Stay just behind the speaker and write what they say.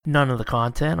None of the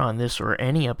content on this or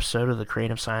any episode of the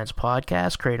Kratom Science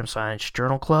Podcast, Kratom Science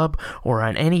Journal Club, or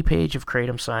on any page of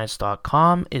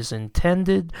KratomScience.com is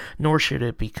intended, nor should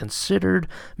it be considered,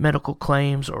 medical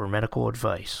claims or medical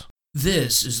advice.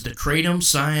 This is the Kratom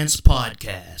Science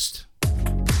Podcast.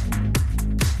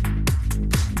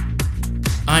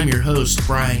 I'm your host,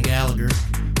 Brian Gallagher,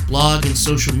 blog and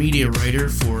social media writer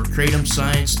for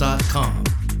KratomScience.com,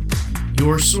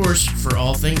 your source for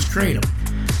all things Kratom.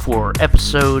 For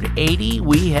episode 80,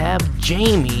 we have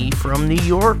Jamie from New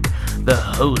York, the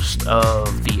host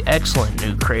of the excellent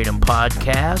new Kratom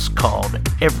podcast called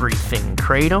Everything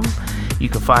Kratom. You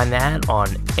can find that on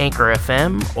Anchor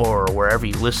FM or wherever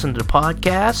you listen to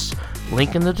podcasts.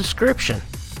 Link in the description.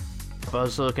 I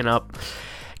was looking up,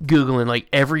 Googling like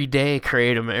everyday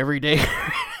Kratom, everyday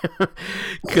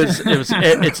because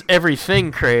it's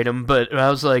everything Kratom, but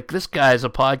I was like, this guy's a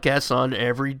podcast on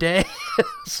every day,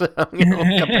 so I'm gonna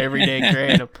look up everyday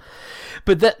Kratom.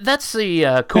 But that's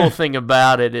the cool thing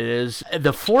about it is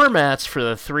the formats for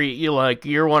the three.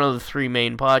 You're one of the three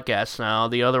main podcasts now.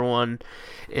 The other one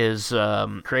is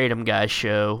Kratom Guy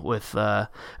Show with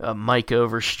Mike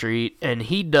Overstreet, and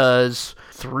he does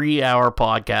 3-hour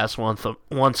podcasts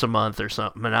once a month or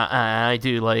something, and I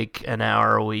do like an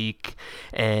hour a week,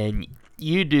 and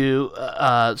you do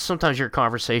sometimes your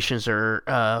conversations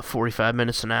are 45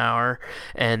 minutes an hour,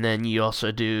 and then you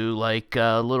also do like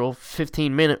little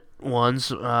 15-minute ones,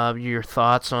 your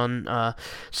thoughts on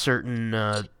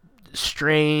certain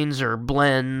strains or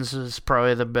blends is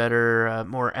probably the better,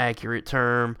 more accurate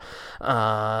term,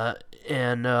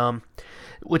 and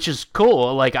which is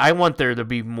cool. Like, I want there to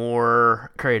be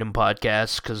more Kratom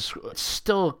podcasts because it's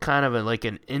still kind of like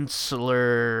an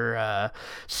insular,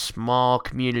 small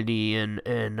community,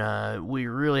 and we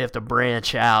really have to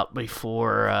branch out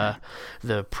before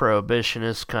the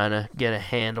prohibitionists kind of get a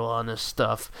handle on this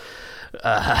stuff.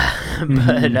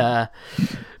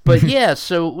 But yeah,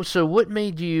 so what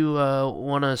made you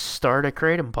want to start a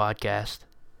Kratom podcast?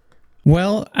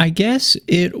 Well, I guess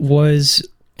it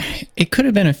could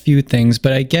have been a few things,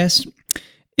 but I guess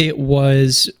it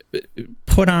was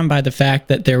put on by the fact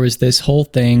that there was this whole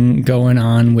thing going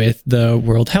on with the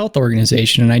World Health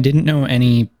Organization, and I didn't know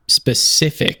any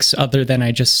specifics other than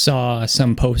I just saw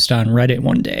some post on Reddit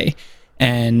one day,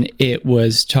 and it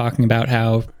was talking about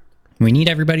how we need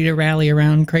everybody to rally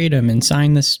around Kratom and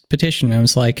sign this petition. I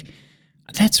was like,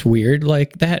 that's weird.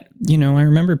 Like that, I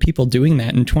remember people doing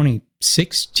that in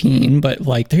 2016, but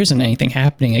like there isn't anything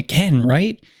happening again,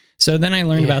 right? So then I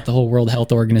learned about the whole World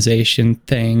Health Organization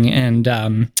thing, and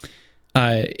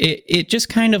it just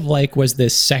kind of like was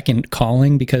this second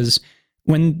calling, because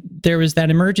when there was that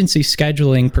emergency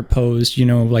scheduling proposed,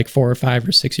 like 4 or 5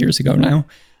 or 6 years ago now,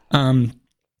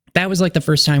 that was like the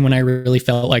first time when I really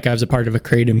felt like I was a part of a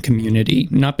Kratom community.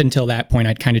 And up until that point,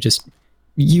 I'd kind of just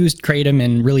used Kratom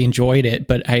and really enjoyed it,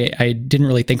 but I didn't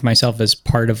really think of myself as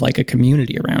part of like a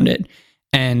community around it.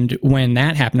 And when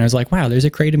that happened, I was like, wow, there's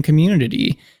a Kratom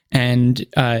community. And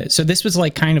so this was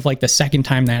like kind of like the second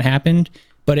time that happened,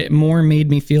 but it more made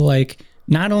me feel like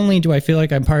not only do I feel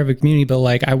like I'm part of a community, but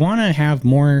like I want to have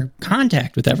more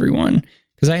contact with everyone,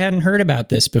 because I hadn't heard about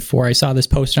this before I saw this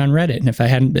post on Reddit. And if I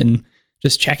hadn't been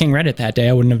just checking Reddit that day,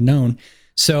 I wouldn't have known.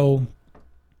 So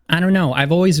I don't know.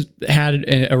 I've always had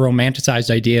a romanticized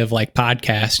idea of like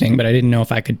podcasting, but I didn't know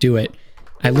if I could do it.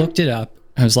 I looked it up.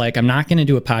 I was like, I'm not going to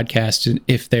do a podcast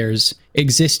if there's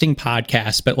existing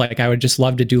podcasts, but like I would just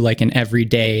love to do like an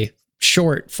everyday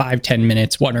short 5-10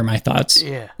 minutes. What are my thoughts?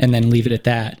 Yeah. And then leave it at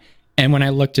that. And when I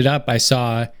looked it up, I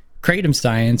saw Kratom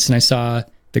Science and I saw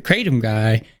the Kratom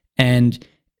Guy, and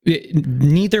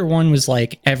neither one was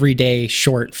like everyday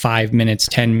short 5 minutes,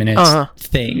 10 minutes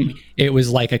thing. It was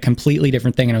like a completely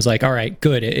different thing. And I was like, all right,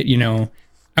 good.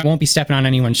 I won't be stepping on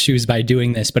anyone's shoes by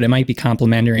doing this, but it might be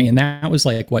complimentary. And that was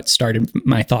like what started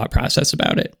my thought process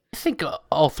about it. I think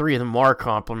all three of them are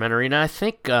complimentary, and I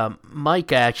think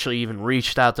Mike actually even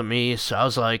reached out to me, so I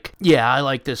was like, yeah, I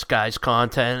like this guy's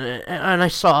content, and I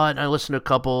saw it, and I listened to a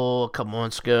couple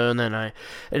months ago, and then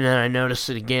I noticed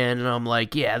it again, and I'm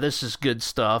like, yeah, this is good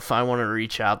stuff. I want to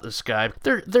reach out to this guy.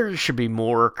 There should be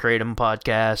more Kratom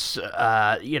podcasts.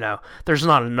 There's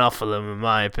not enough of them, in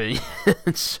my opinion.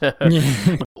 So,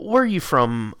 where are you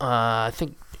from? I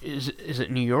think, is it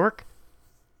New York?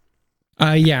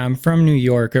 Yeah, I'm from New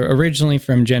York. Originally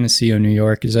from Geneseo, New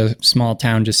York, is a small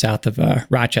town just south of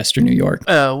Rochester, New York.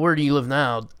 Where do you live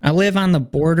now? I live on the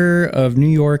border of New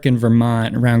York and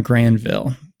Vermont, around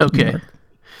Granville. Okay.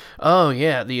 Oh,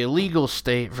 yeah, the illegal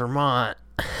state, Vermont.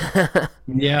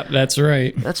 Yeah, that's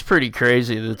right. That's pretty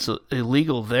crazy. That's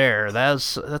illegal there.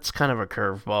 That's kind of a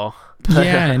curveball.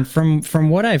 Yeah, and from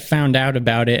what I've found out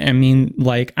about it, I mean,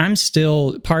 like, I'm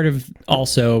still part of,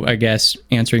 also, I guess,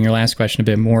 answering your last question a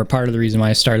bit more, part of the reason why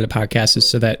I started the podcast is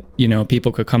so that,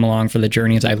 people could come along for the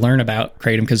journey as I learn about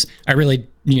Kratom, because I really,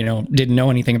 didn't know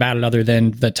anything about it other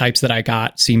than the types that I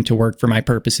got seemed to work for my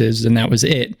purposes, and that was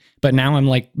it. But now I'm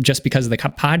like, just because of the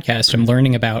podcast, I'm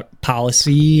learning about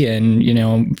policy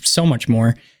and, so much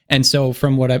more. And so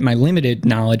from what my limited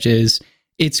knowledge is,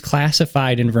 it's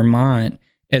classified in Vermont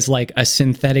as like a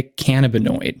synthetic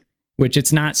cannabinoid, which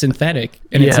it's not synthetic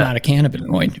and it's not a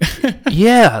cannabinoid.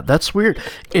 Yeah, that's weird.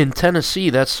 In Tennessee,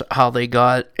 that's how they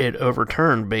got it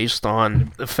overturned, based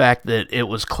on the fact that it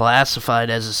was classified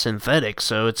as a synthetic.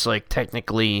 So it's like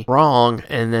technically wrong,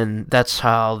 and then that's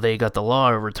how they got the law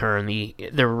overturned.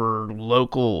 There were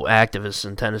local activists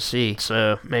in Tennessee,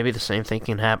 so maybe the same thing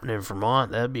can happen in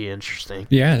Vermont. That'd be interesting.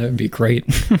 Yeah, that'd be great.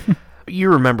 You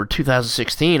remember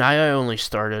 2016, I only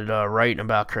started writing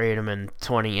about Kratom in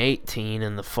 2018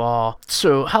 in the fall.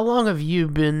 So how long have you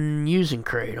been using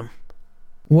Kratom?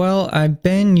 Well, I've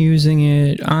been using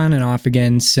it on and off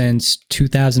again since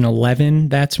 2011.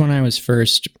 That's when I was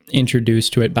first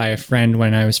introduced to it by a friend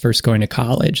when I was first going to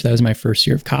college. That was my first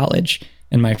year of college.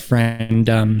 And my friend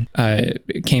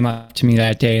came up to me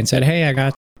that day and said, "Hey, I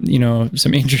got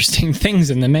some interesting things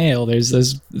in the mail. There's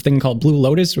this thing called Blue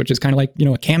Lotus, which is kind of like,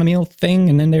 a chamomile thing.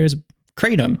 And then there's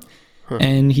Kratom."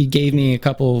 And he gave me a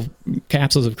couple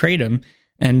capsules of Kratom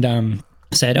and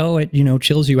said, "Oh, it,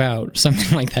 chills you out,"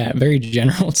 something like that. Very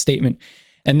general statement.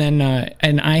 And then,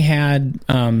 and I had,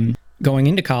 going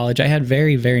into college, I had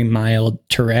very, very mild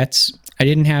Tourette's. I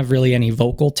didn't have really any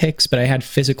vocal tics, but I had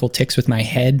physical tics with my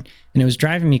head, and it was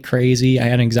driving me crazy. I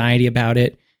had anxiety about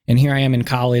it. And here I am in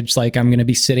college, like I'm going to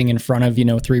be sitting in front of,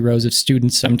 3 rows of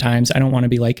students sometimes. I don't want to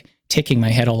be like ticking my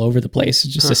head all over the place.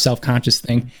 It's just a self-conscious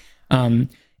thing.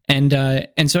 And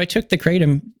so I took the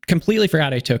Kratom, completely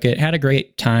forgot I took it, had a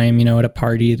great time, at a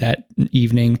party that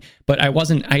evening, but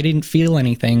I didn't feel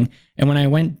anything. And when I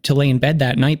went to lay in bed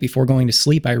that night before going to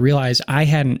sleep, I realized I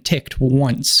hadn't ticked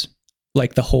once,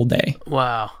 like the whole day.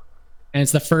 Wow. And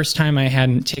it's the first time I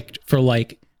hadn't ticked for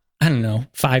like, I don't know,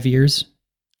 5 years.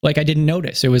 Like I didn't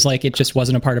notice. It was like it just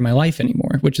wasn't a part of my life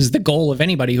anymore, which is the goal of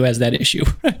anybody who has that issue.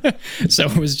 So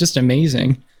it was just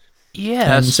amazing.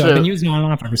 Yeah. And so I've been using it on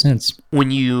and off ever since. When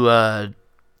you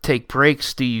take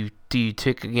breaks, do you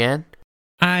tick again?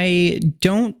 I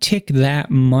don't tick that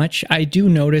much. I do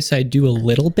notice I do a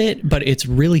little bit, but it's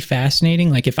really fascinating.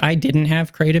 Like if I didn't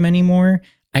have Kratom anymore,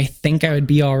 I think I would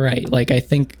be all right. Like I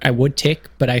think I would tick,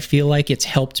 but I feel like it's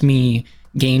helped me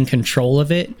gain control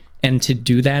of it. And to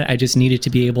do that, I just needed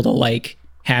to be able to like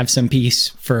have some peace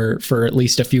for at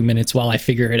least a few minutes while I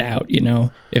figure it out,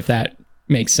 if that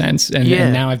makes sense. And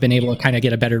now I've been able to kind of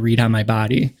get a better read on my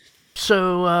body.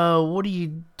 So what do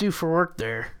you do for work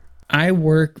there? I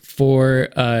work for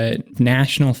a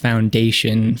national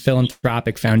foundation,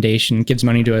 philanthropic foundation, gives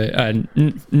money to a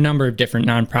number of different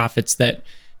nonprofits that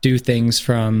do things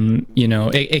from,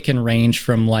 it can range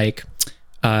from like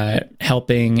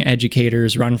helping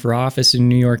educators run for office in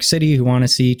New York City who want to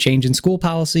see change in school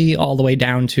policy, all the way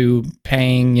down to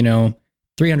paying,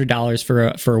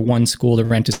 $300 for one school to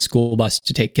rent a school bus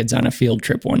to take kids on a field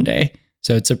trip one day.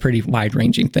 So it's a pretty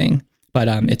wide-ranging thing. But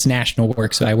it's national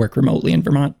work, so I work remotely in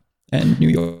Vermont and New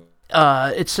York.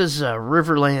 It says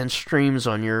Riverland Streams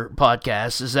on your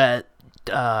podcast. Is that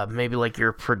maybe like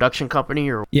your production company?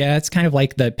 Or yeah, it's kind of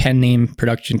like the pen name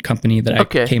production company that I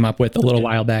came up with a little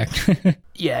while back.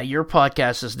 Yeah, your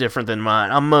podcast is different than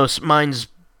mine. Mine's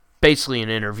basically an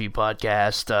interview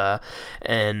podcast,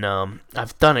 and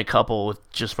I've done a couple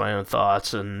with just my own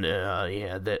thoughts, and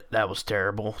that was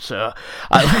terrible. So,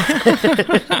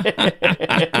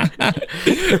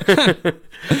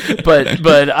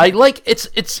 but I like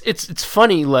it's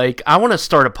funny. Like I want to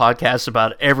start a podcast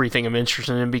about everything I'm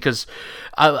interested in, because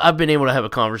I've been able to have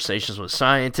conversations with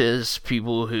scientists,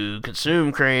 people who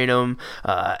consume Kratom,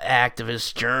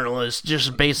 activists, journalists,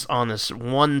 just based on this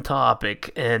one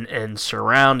topic and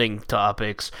surrounding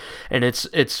topics. And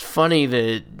it's funny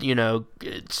that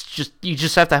it's just you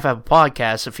just have to have a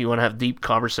podcast if you want to have deep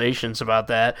conversations about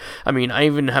that. I mean, I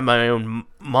even had my own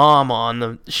mom on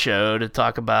the show to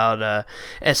talk about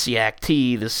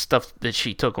SCACT, the stuff that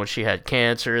she took when she had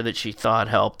cancer that she thought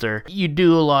helped her. You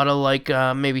do a lot of like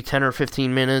maybe 10 or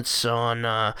 15 minutes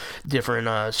on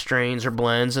different strains or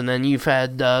blends, and then you've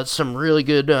had some really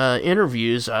good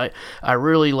interviews. I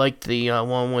really liked the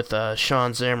one with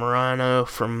Sean Zamorano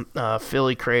from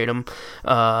Philly Kratom,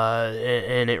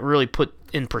 and it really put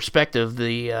in perspective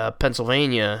the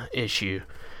Pennsylvania issue.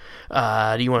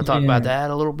 Do you want to talk about that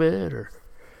a little bit? Or?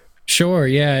 Sure.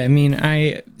 Yeah. I mean,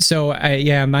 my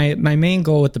main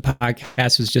goal with the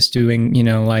podcast was just doing,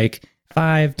 like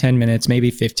 5-10 minutes, maybe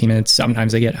 15 minutes.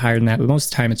 Sometimes I get higher than that, but most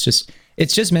of the time it's just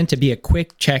meant to be a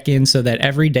quick check-in so that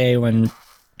every day when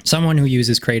someone who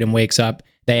uses Kratom wakes up,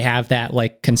 they have that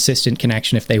like consistent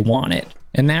connection if they want it.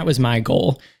 And that was my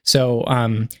goal. So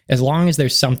as long as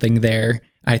there's something there,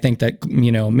 I think that,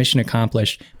 mission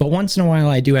accomplished. But once in a while,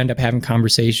 I do end up having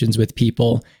conversations with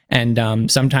people.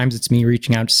 And sometimes it's me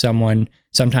reaching out to someone.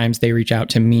 Sometimes they reach out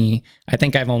to me. I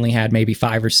think I've only had maybe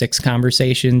 5 or 6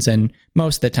 conversations. And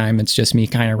most of the time, it's just me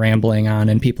kind of rambling on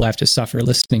and people have to suffer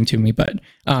listening to me. But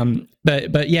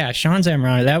yeah, Sean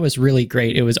Zamorano, that was really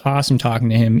great. It was awesome talking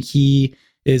to him. He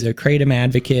is a Kratom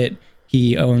advocate.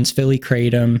 He owns Philly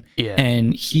Kratom,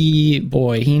 and he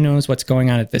knows what's going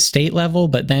on at the state level.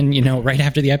 But then, right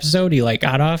after the episode, he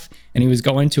got off and he was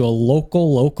going to a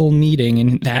local meeting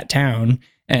in that town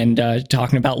and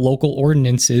talking about local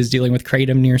ordinances dealing with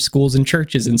Kratom near schools and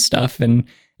churches and stuff. And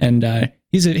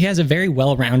he has a very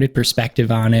well-rounded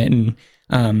perspective on it. And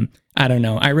I don't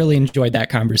know, I really enjoyed that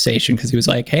conversation because he was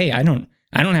like, hey, I don't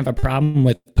have a problem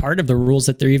with part of the rules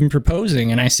that they're even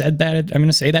proposing. And I said that I'm going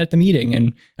to say that at the meeting.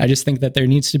 And I just think that there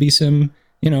needs to be some,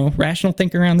 rational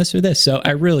thinking around this or this. So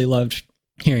I really loved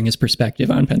hearing his perspective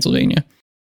on Pennsylvania.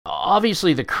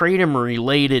 Obviously, the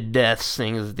Kratom-related deaths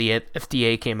thing that the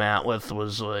FDA came out with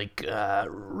was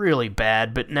really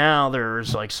bad. But now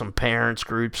there's some parents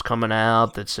groups coming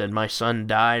out that said my son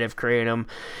died of Kratom.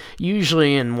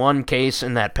 Usually, in one case,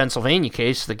 in that Pennsylvania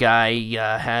case, the guy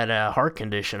had a heart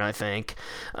condition, I think,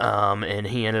 and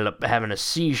he ended up having a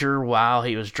seizure while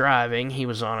he was driving. He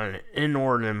was on an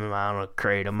inordinate amount of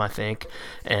Kratom, I think,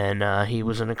 and he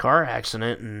was in a car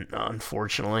accident, and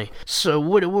unfortunately. So,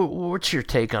 what's your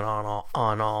take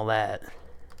on all that?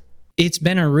 It's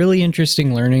been a really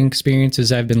interesting learning experience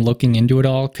as I've been looking into it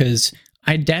all, because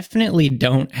I definitely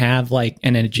don't have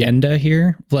an agenda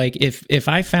here. If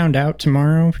I found out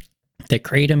tomorrow that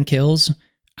Kratom kills,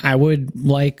 I would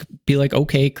be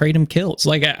okay, Kratom kills.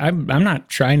 I'm not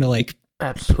trying to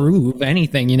prove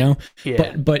anything,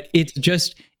 Yeah. But it's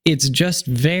just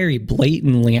very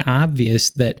blatantly obvious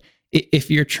that if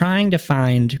you're trying to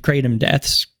find Kratom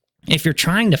deaths,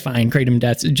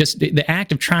 just the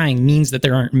act of trying means that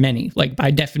there aren't many, by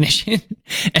definition.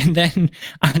 And then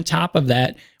on top of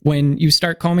that, when you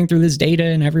start combing through this data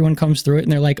and everyone comes through it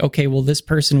and they're like, okay, well, this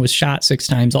person was shot 6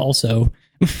 times also.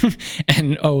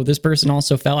 And, this person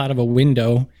also fell out of a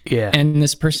window. Yeah. And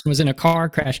this person was in a car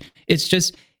crash. It's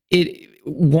just,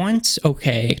 once,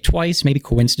 okay, twice, maybe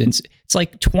coincidence. It's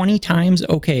 20 times,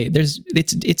 okay,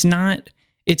 it's not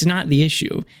the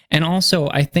issue. And also,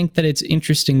 I think that it's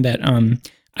interesting that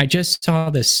I just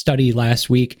saw this study last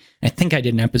week. I think I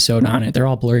did an episode on it. They're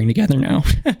all blurring together now,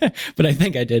 but I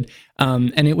think I did.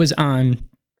 And it was on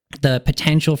the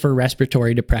potential for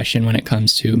respiratory depression when it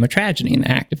comes to metrageny, the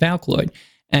active alkaloid.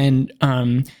 And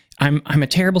I'm a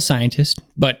terrible scientist,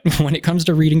 but when it comes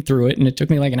to reading through it, and it took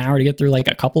me an hour to get through a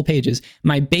couple pages,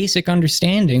 my basic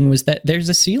understanding was that there's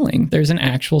a ceiling. There's an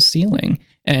actual ceiling,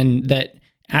 and that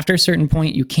after a certain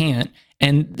point, you can't,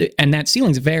 and that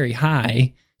ceiling's very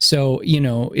high. So,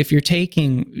 if you're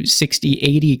taking 60,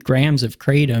 80 grams of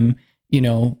Kratom,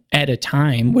 at a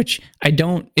time, which I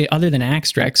don't, other than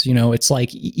extracts, it's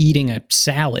like eating a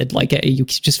salad, you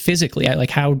just physically,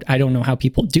 I don't know how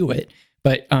people do it.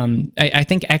 But I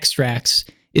think extracts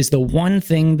is the one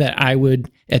thing that I would,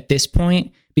 at this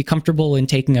point, be comfortable in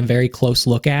taking a very close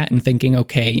look at and thinking,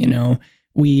 okay,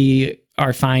 we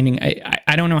are finding,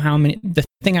 I don't know how many, the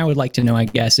thing I would like to know, I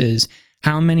guess, is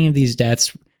how many of these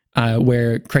deaths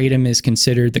where Kratom is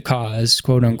considered the cause,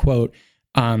 quote unquote,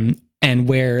 and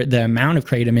where the amount of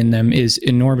Kratom in them is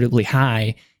enormously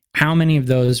high, how many of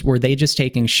those were they just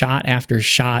taking shot after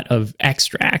shot of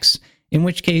extracts? In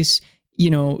which case,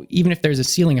 even if there's a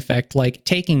ceiling effect,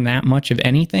 taking that much of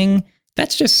anything,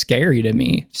 that's just scary to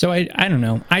me. So I don't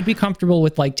know. I'd be comfortable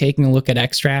with taking a look at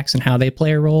extracts and how they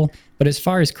play a role. But as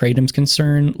far as Kratom's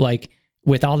concerned,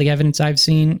 with all the evidence I've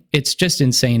seen, it's just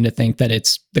insane to think that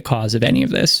it's the cause of any of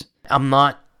this. I'm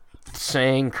not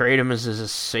saying Kratom is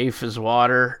as safe as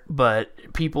water, but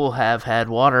people have had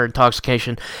water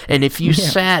intoxication. And if you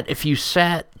sat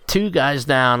 2 guys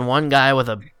down, one guy with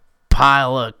a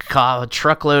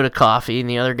truckload of coffee and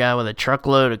the other guy with a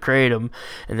truckload of Kratom,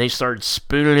 and they started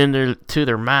spooning into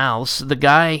their mouths, the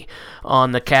guy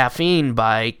on the caffeine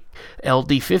by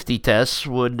LD50 tests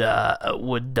would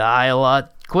die a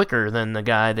lot quicker than the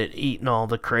guy that eaten all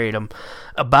the Kratom.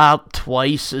 About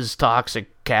twice as toxic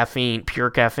pure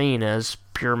caffeine as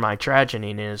pure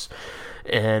mitragynine is.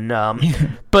 And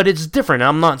but it's different.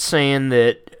 I'm not saying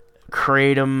that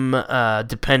kratom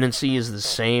dependency is the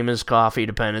same as coffee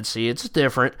dependency. It's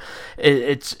different.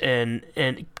 It's and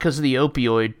because of the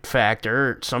opioid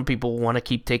factor, some people want to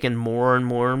keep taking more and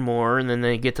more and more, and then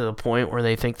they get to the point where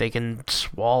they think they can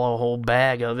swallow a whole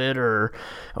bag of it or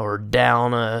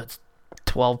down a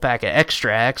 12-pack of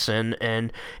extracts,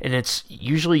 and it's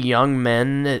usually young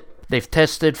men that they've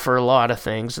tested for a lot of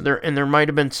things. There might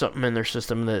have been something in their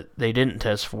system that they didn't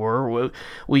test for.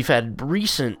 We've had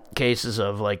recent cases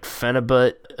of like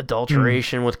phenibut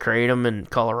adulteration with kratom in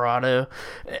Colorado.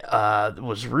 It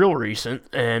was real recent,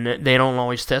 and they don't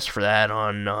always test for that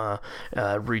on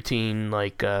routine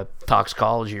like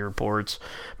toxicology reports.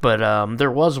 But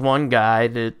there was one guy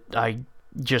that I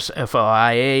just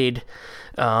FOIA'd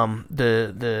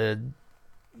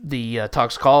the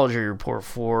toxicology report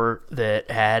for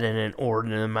that had an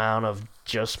inordinate amount of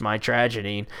just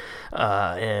mitratidine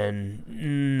and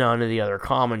none of the other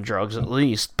common drugs, at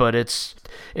least. But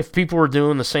if people were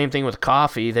doing the same thing with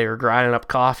coffee, they were grinding up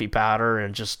coffee powder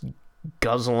and just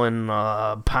guzzling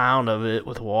a pound of it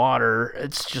with water.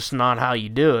 It's just not how you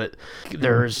do it.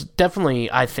 There's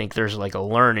definitely, I think there's like a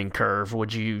learning curve.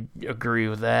 Would you agree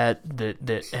with that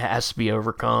has to be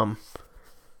overcome?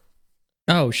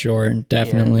 Oh, sure,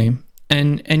 definitely. Yeah.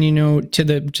 And to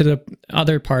the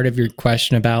other part of your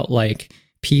question about like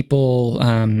people,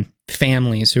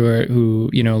 families who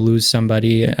lose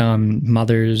somebody,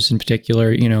 mothers in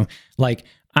particular, like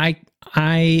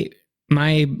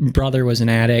my brother was an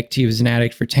addict. He was an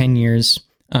addict for 10 years.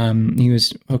 He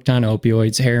was hooked on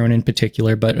opioids, heroin in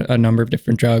particular, but a number of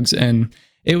different drugs. And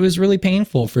it was really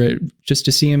painful just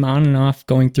to see him on and off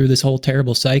going through this whole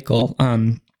terrible cycle.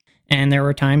 And there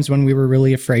were times when we were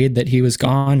really afraid that he was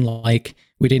gone. Like,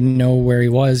 we didn't know where he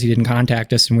was. He didn't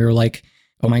contact us. And we were like,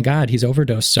 oh my God, he's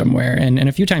overdosed somewhere. And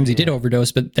a few times he did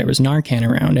overdose, but there was Narcan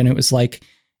around. And it was like,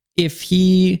 if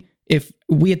we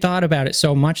had thought about it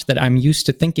so much that I'm used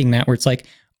to thinking that, where it's like,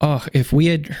 oh, if we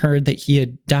had heard that he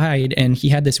had died and he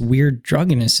had this weird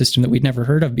drug in his system that we'd never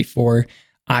heard of before,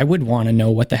 I would want to know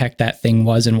what the heck that thing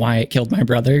was and why it killed my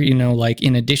brother. Like,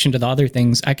 in addition to the other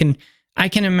things, I can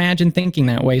imagine thinking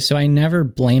that way. So I never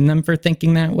blame them for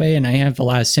thinking that way. And I have a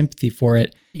lot of sympathy for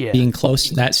it being close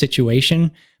to that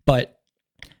situation. But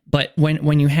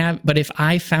if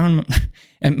I found,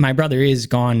 and my brother is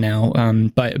gone now,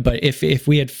 but if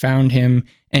we had found him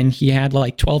and he had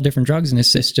like 12 different drugs in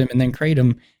his system and then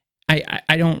kratom,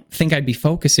 I don't think I'd be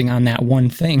focusing on that one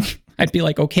thing. I'd be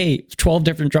like, okay, 12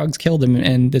 different drugs killed him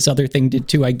and this other thing did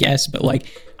too, I guess. But like,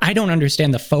 I don't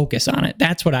understand the focus on it.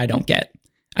 That's what I don't get.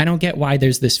 I don't get why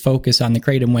there's this focus on the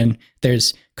kratom when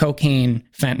there's cocaine,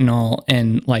 fentanyl,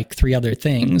 and like 3 other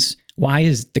things. Why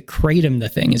is the kratom the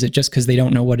thing? Is it just because they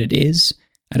don't know what it is?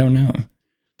 I don't know.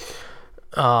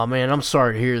 Oh man, I'm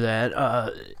sorry to hear that.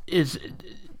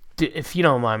 If you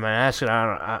don't mind my asking,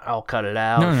 I'll cut it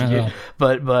out. No.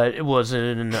 But was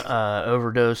it an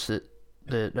overdose that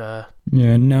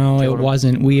Yeah, no, it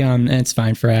wasn't. It's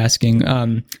fine for asking.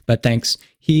 But thanks.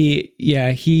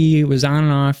 He was on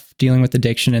and off dealing with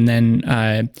addiction, and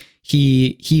then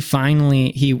he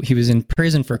finally was in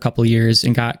prison for a couple of years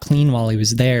and got clean while he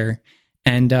was there.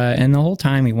 And the whole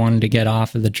time he wanted to get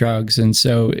off of the drugs, and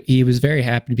so he was very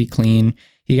happy to be clean.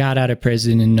 He got out of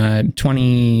prison in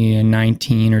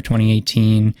 2019 or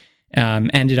 2018.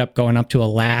 Ended up going up to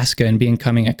Alaska and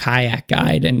becoming a kayak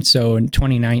guide. And so in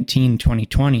 2019,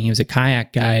 2020, he was a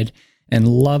kayak guide and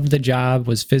loved the job,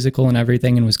 was physical and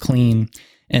everything, and was clean.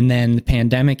 And then the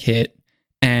pandemic hit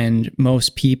and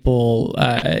most people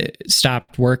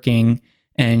stopped working,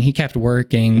 and he kept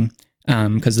working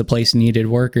because the place needed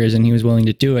workers and he was willing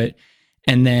to do it.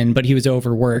 But he was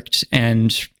overworked,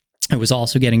 and it was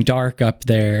also getting dark up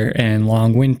there and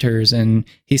long winters, and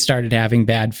he started having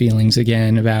bad feelings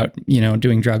again about,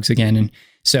 doing drugs again. And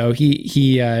so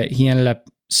he ended up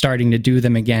starting to do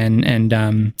them again.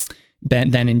 And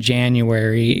then in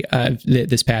January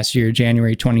this past year,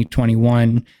 January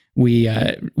 2021,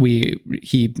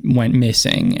 he went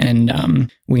missing,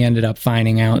 and we ended up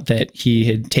finding out that he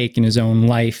had taken his own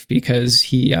life because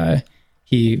he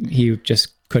just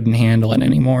couldn't handle it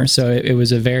anymore. So it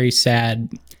was a very sad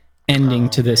ending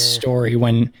to this story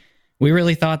when we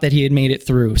really thought that he had made it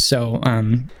through. So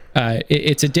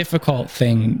it's a difficult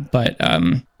thing, but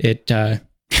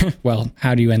well,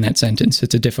 how do you end that sentence?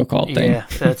 It's a difficult thing. Yeah,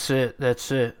 that's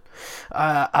it.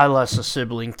 I lost a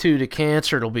sibling too to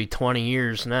cancer. It'll be 20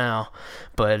 years now,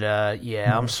 but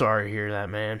I'm sorry to hear that,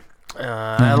 man.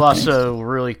 I lost a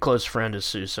really close friend to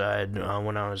suicide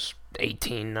when I was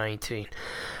 18, 19.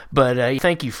 But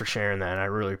thank you for sharing that. I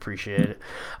really appreciate it.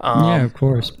 Yeah, of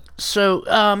course. So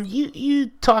you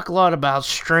talk a lot about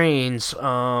strains.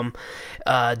 Do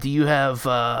you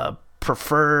have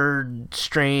preferred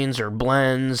strains or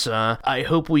blends. I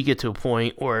hope we get to a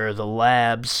point where the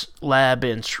lab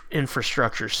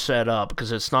infrastructure set up,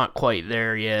 because it's not quite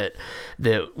there yet,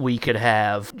 that we could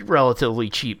have relatively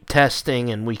cheap testing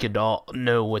and we could all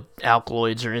know what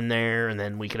alkaloids are in there, and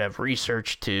then we could have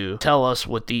research to tell us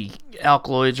what the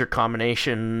alkaloids or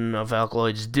combination of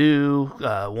alkaloids do.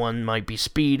 One might be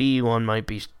speedy, one might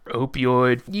be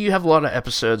opioid. You have a lot of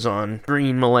episodes on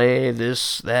green Malay,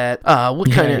 this, that.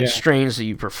 What kind of strains do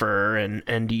you prefer,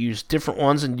 and do you use different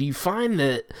ones, and do you find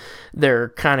that they're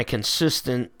kind of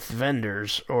consistent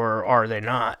vendors, or are they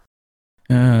not?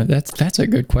 That's a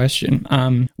good question.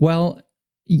 Well,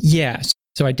 yes.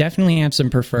 So I definitely have some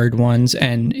preferred ones,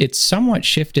 and it's somewhat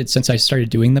shifted since I started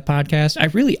doing the podcast.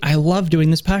 I love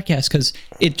doing this podcast because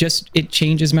it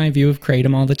changes my view of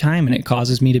Kratom all the time, and it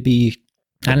causes me to be,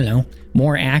 I don't know,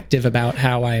 more active about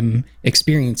how I'm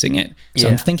experiencing it. So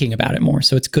I'm thinking about it more.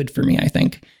 So it's good for me, I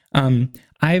think.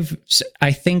 I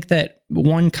think that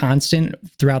one constant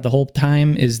throughout the whole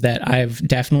time is that I've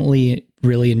definitely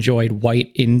really enjoyed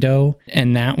White Indo,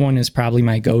 and that one is probably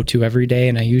my go-to every day.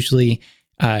 And I usually,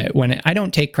 I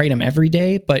don't take Kratom every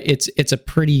day, but it's a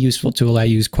pretty useful tool I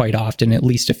use quite often, at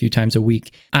least a few times a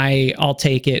week. I'll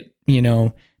take it,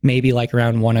 maybe like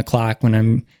around 1 o'clock when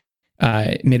I'm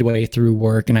midway through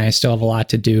work and I still have a lot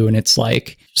to do, and it's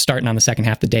like starting on the second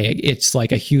half of the day, it's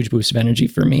like a huge boost of energy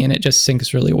for me, and it just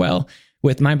syncs really well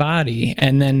with my body.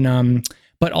 And then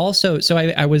but also, so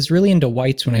I was really into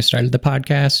whites when I started the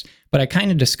podcast, but I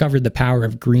kind of discovered the power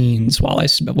of greens while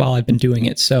I've been doing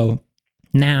it. So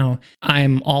now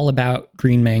I'm all about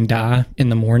green Maeng Da in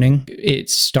the morning. It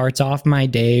starts off my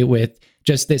day with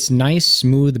just this nice,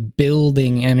 smooth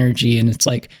building energy. And it's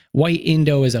like White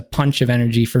Indo is a punch of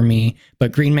energy for me,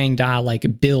 but green Maeng Da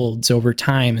like builds over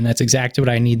time. And that's exactly what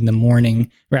I need in the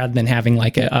morning, rather than having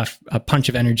like a punch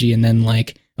of energy and then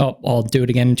like, oh, I'll do it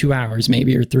again in 2 hours,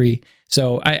 maybe, or 3.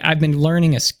 So I've been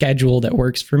learning a schedule that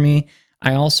works for me.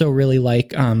 I also really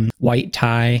like white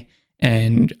Thai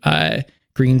and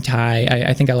green Thai.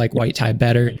 I think I like white Thai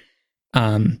better.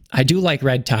 I do like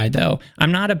red Thai though.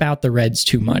 I'm not about the reds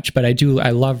too much, but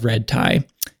I love red Thai.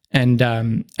 And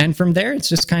from there, it's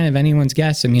just kind of anyone's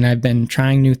guess. I mean, I've been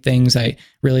trying new things. I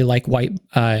really like white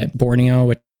Borneo,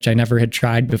 which I never had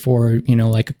tried before,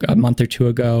 like a month or 2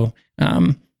 ago.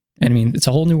 I mean, it's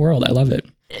a whole new world. I love it.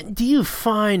 Do you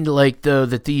find, like, though,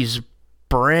 that these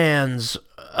brands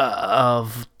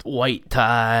of white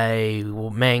Thai,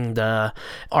 Maeng Da,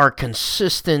 are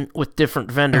consistent with different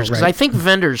vendors? Because I think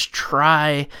vendors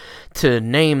try to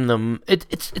name them.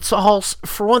 It's all,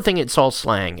 for one thing, it's all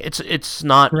slang. It's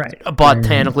not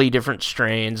botanically different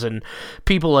strains, and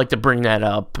people like to bring that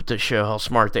up to show how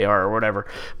smart they are or whatever.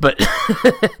 But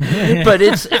but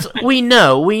it's we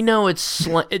know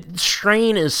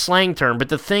strain is slang term. But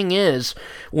the thing is,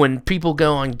 when people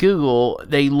go on Google,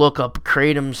 they look up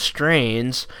Kratom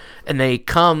strains, and they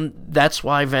come. That's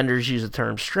why vendors use the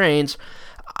term strains.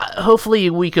 Hopefully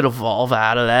we could evolve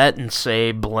out of that and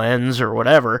say blends or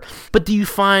whatever. But do you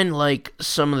find like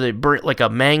some of the, like a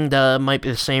Maeng Da might be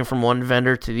the same from one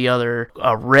vendor to the other?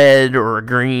 A red or a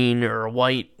green or a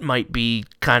white might be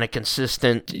kind of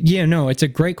consistent? Yeah, no, it's a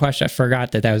great question. I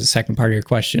forgot that was the second part of your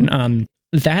question.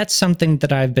 That's something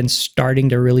that I've been starting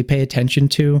to really pay attention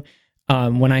to.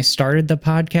 When I started the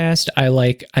podcast,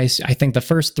 I think the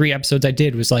first 3 episodes I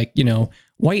did was like,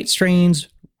 white strains,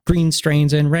 green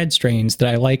strains, and red strains that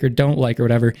I like or don't like or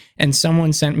whatever. And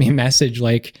someone sent me a message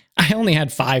like, I only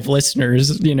had 5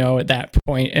 listeners, at that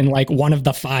point, and like one of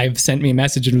the 5 sent me a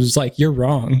message and was like, "You're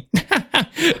wrong."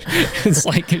 It's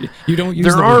like, you don't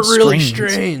use the word really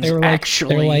strains. They were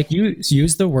actually. They're like,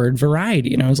 use the word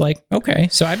variety. And I was like, okay.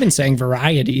 So I've been saying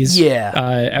varieties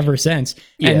ever since.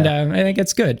 Yeah. And I think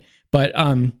it's good. But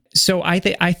so I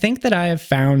think that I have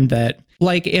found that,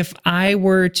 like, if I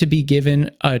were to be given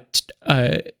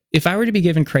Kratom,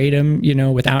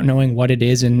 without knowing what it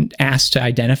is and asked to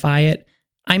identify it,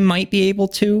 I might be able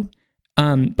to.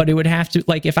 But it would have to,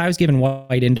 like, if I was given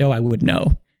White Indo, I would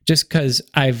know, just because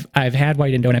I've had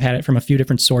White Indo and I've had it from a few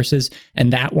different sources,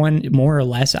 and that one more or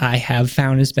less I have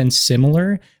found has been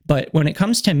similar. But when it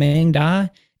comes to Maeng Da,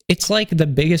 it's like the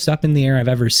biggest up in the air I've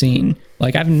ever seen.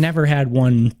 Like, I've never had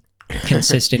one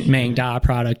consistent Maeng Da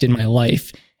product in my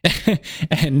life.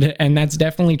 and that's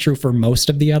definitely true for most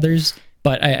of the others,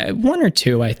 but one or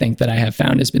two I think that I have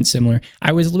found has been similar.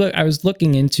 I was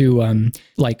looking into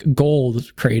like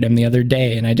gold Kratom the other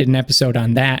day, and I did an episode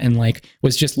on that, and like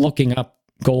was just looking up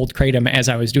gold Kratom as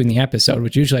I was doing the episode,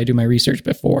 which usually I do my research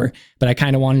before, but I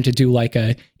kind of wanted to do like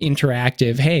a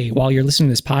interactive, hey, while you're listening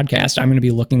to this podcast, I'm going to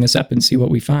be looking this up and see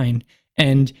what we find.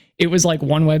 And it was like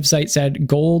one website said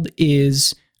gold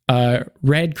is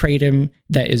red kratom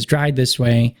that is dried this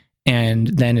way, and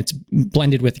then it's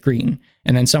blended with green.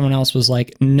 And then someone else was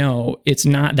like, no, it's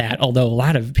not that. Although a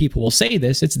lot of people will say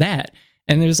this, it's that.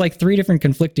 And there's like 3 different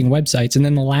conflicting websites. And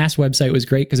then the last website was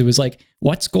great because it was like,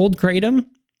 what's gold kratom?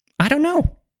 I don't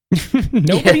know.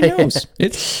 Nobody knows.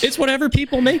 It's whatever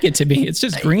people make it to be. It's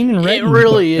just green and red. It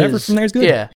really whatever is. From there is good.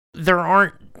 Yeah. There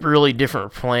aren't really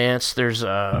different plants. There's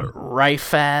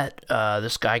Rifat.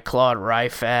 This guy, Claude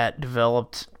Rifat,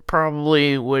 developed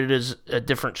probably what is a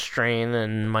different strain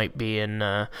than might be in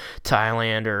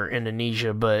Thailand or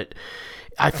Indonesia, but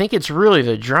I think it's really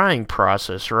the drying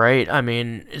process, right? I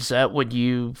mean, is that what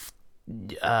you've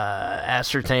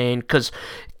ascertained? Because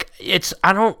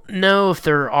I don't know if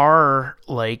there are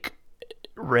like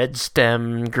red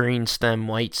stem, green stem,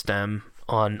 white stem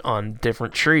on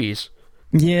different trees.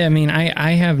 Yeah, I mean,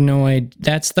 I have no idea.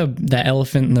 That's the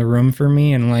elephant in the room for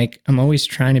me, and like I'm always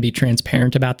trying to be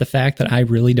transparent about the fact that I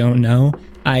really don't know.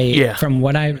 From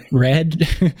what I've read,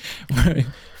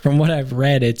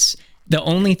 it's the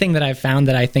only thing that I've found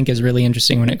that I think is really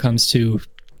interesting when it comes to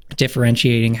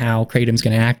differentiating how kratom's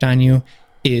going to act on you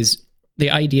is the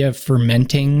idea of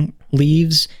fermenting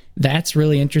leaves. That's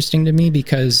really interesting to me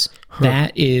because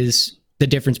that is the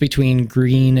difference between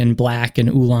green and black and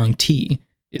oolong tea.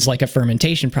 Is like a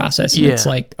fermentation process. And it's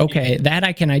like, okay, that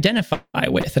I can identify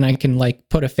with and I can like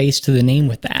put a face to the name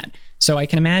with that. So I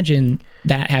can imagine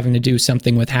that having to do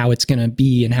something with how it's going to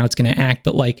be and how it's going to act.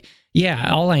 But like,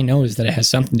 yeah, all I know is that it has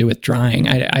something to do with drying.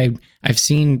 I've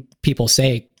seen people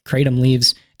say kratom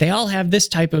leaves, they all have this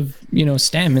type of,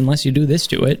 stem unless you do this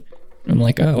to it. I'm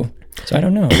like, oh, so I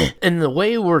don't know. And the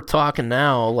way we're talking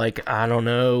now, like, I don't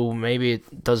know, maybe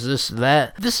it does this,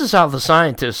 that. This is how the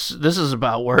scientists, this is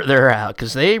about where they're at,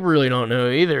 because they really don't know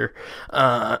either.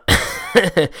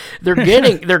 They're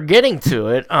getting to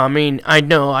it. I mean, I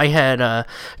know I had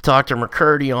Dr.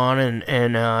 McCurdy on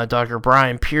and Dr.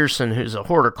 Brian Pearson, who's a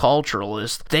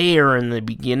horticulturalist. They are in the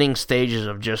beginning stages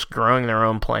of just growing their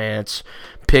own plants,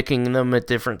 picking them at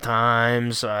different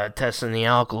times, testing the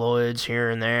alkaloids here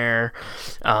and there,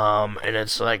 and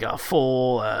it's like a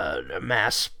full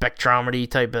mass spectrometry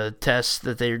type of test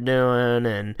that they're doing.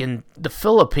 And in the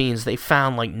Philippines, they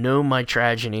found like no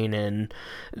mitragynine in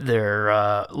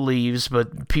their leaves,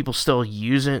 but people still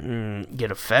use it and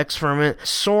get effects from it.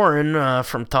 Soren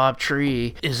from Top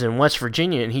Tree is in West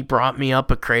Virginia, and he brought me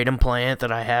up a kratom plant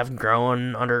that I have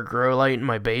growing under a grow light in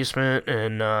my basement,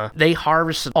 and they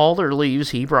harvested all their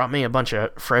leaves. He brought me a bunch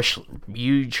of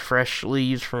huge fresh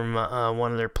leaves from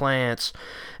one of their plants,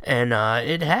 and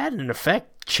it had an effect.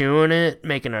 Chewing it,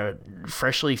 making a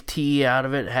fresh leaf tea out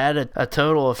of it, had a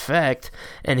total effect.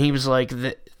 And he was like,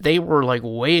 they were like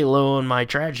way low in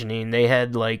mitragynine. They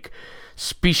had like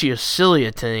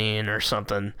speciosiliatine or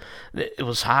something. It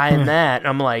was high in that. And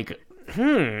I'm like,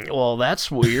 well,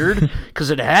 that's weird,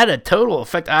 because it had a total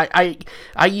effect. I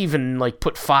even like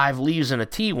put 5 leaves in a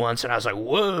tea once, and I was like,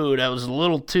 whoa, that was a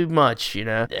little too much,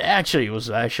 Actually, it was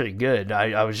actually good.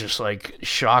 I was just like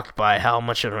shocked by how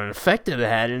much of an effect it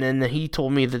had, and then he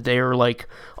told me that they were like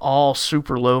all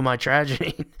super low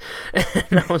mitragynine,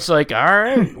 and I was like, all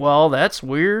right, well, that's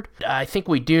weird. I think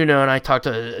we do know, and I talked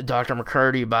to Dr.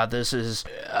 McCurdy about this, is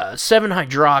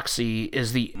 7-hydroxy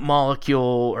is the molecule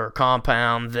or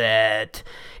compound that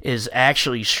is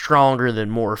actually stronger than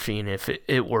morphine if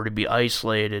it were to be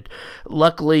isolated.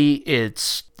 Luckily,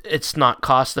 it's not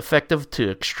cost effective to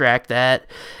extract that.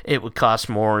 It would cost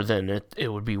more than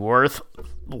it would be worth.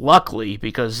 Luckily,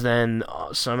 because then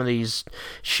some of these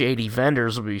shady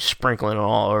vendors will be sprinkling it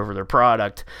all over their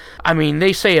product. I mean,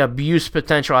 they say abuse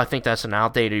potential. I think that's an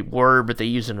outdated word, but they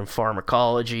use it in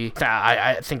pharmacology.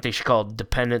 I think they should call it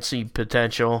dependency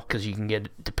potential, because you can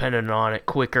get dependent on it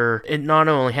quicker. It not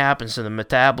only happens in the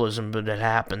metabolism, but it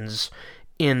happens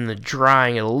in the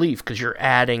drying of the leaf, because you're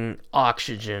adding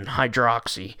oxygen,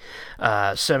 hydroxy,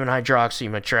 7-hydroxy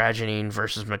mitragynine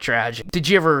versus mitragynine. Did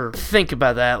you ever think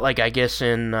about that? Like, I guess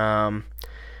in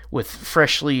with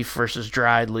fresh leaf versus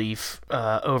dried leaf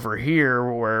over here,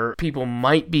 where people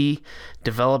might be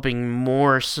developing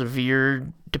more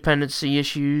severe dependency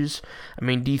issues. I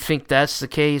mean, do you think that's the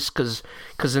case? Because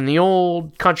in the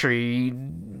old country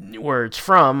where it's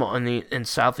from, in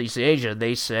Southeast Asia,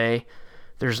 they say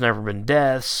there's never been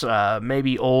deaths.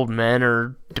 Maybe old men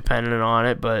are dependent on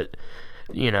it, but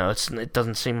it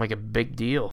doesn't seem like a big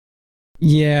deal.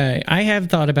 Yeah, I have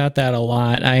thought about that a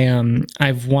lot.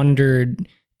 I've wondered.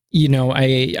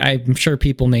 I'm sure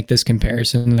people make this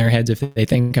comparison in their heads if they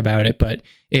think about it, but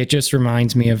it just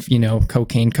reminds me of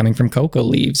cocaine coming from coca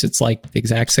leaves. It's like the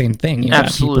exact same thing. You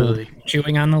Absolutely. Got people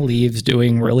chewing on the leaves,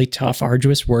 doing really tough,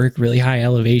 arduous work, really high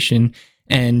elevation,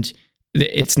 and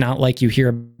it's not like you hear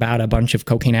about a bunch of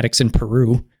cocaine addicts in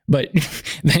Peru, but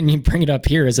then you bring it up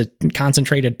here as a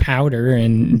concentrated powder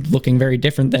and looking very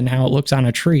different than how it looks on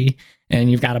a tree. And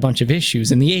you've got a bunch of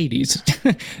issues in the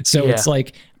 80s. So it's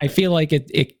like, I feel like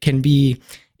it can be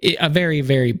a very,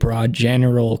 very broad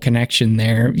general connection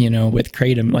there, you know, with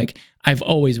kratom. Like, I've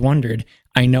always wondered,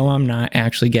 I know I'm not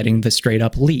actually getting the straight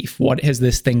up leaf. What has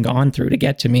this thing gone through to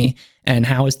get to me? And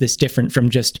how is this different from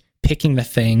just picking the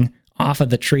thing off of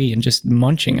the tree and just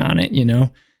munching on it, you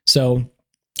know? So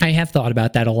I have thought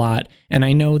about that a lot. And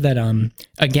I know that,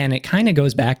 again, it kind of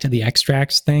goes back to the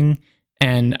extracts thing.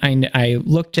 And I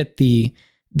looked at the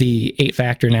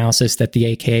 8-factor analysis that the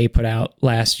AKA put out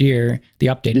last year, the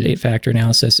updated 8-factor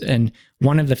analysis. And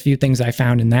one of the few things I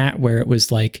found in that where it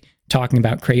was like talking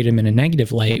about kratom in a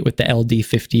negative light with the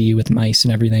LD50 with mice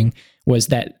and everything was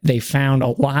that they found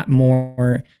a lot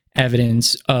more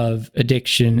evidence of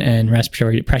addiction and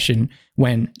respiratory depression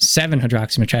when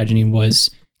 7-hydroxymetragynine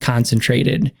was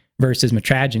concentrated versus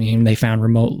metragynine. They found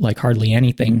remote, like hardly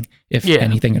anything, if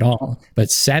anything at all. But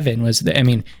 7 was,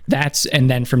 and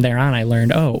then from there on, I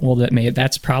learned,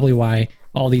 that's probably why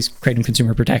all these Kratom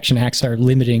Consumer Protection Acts are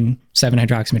limiting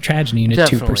 7-hydroxymetragynine at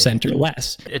 2% or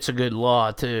less. It's a good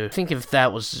law, too. I think if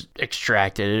that was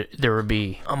extracted, there would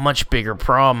be a much bigger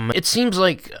problem. It seems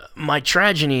like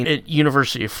mitragynine at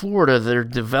University of Florida, they're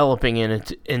developing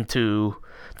it into...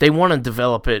 They want to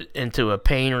develop it into a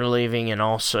pain relieving and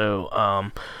also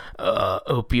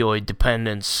opioid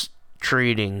dependence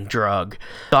treating drug.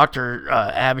 Dr.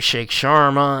 Abhishek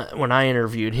Sharma, when I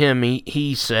interviewed him,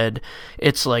 he said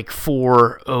it's like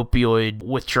 4 opioid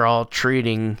withdrawal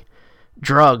treating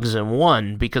drugs in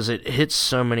one because it hits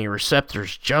so many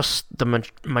receptors, just the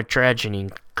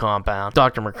mitragynine compound.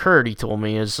 Dr. McCurdy told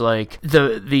me is like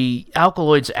the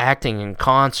alkaloids acting in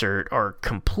concert are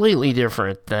completely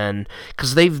different than,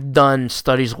 because they've done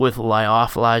studies with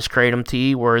lyophilized kratom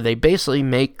tea where they basically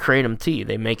make kratom tea.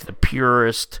 They make the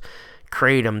purest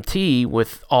kratom tea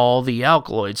with all the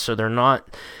alkaloids, so they're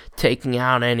not taking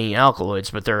out any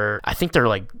alkaloids, but I think they're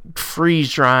like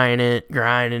freeze drying it,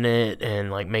 grinding it,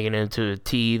 and like making it into a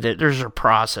tea. There's a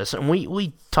process, and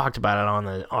we talked about it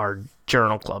on our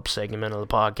Journal Club segment of the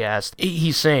podcast.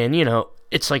 He's saying, you know,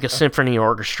 it's like a symphony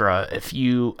orchestra. If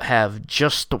you have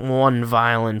just one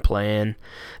violin playing,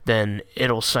 then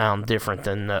it'll sound different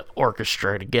than the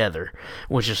orchestra together,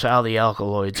 which is how the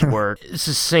alkaloids work. It's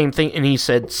the same thing. And he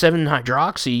said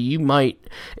 7-hydroxy, you might,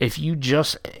 if you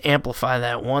just amplify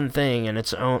that one thing and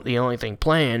it's the only thing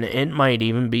playing, it might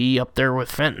even be up there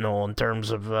with fentanyl in terms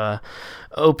of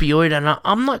opioid. And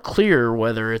I'm not clear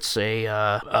whether it's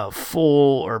a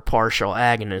full or partial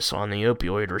agonist on the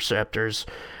opioid receptors.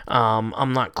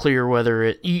 I'm not clear whether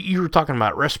it... You were talking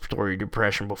about respiratory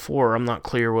depression before. I'm not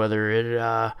clear whether it...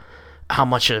 how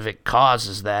much of it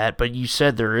causes that, but you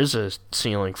said there is a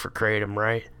ceiling for kratom,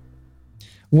 right?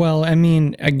 Well, I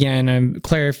mean, again, I'm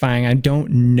clarifying. I don't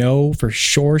know for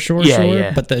sure,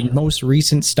 but the most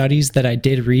recent studies that I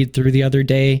did read through the other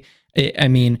day, I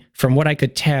mean, from what I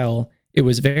could tell, it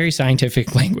was very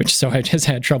scientific language, so I just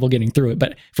had trouble getting through it.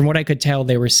 But from what I could tell,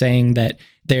 they were saying that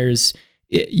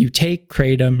you take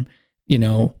kratom, you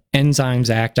know, enzymes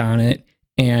act on it,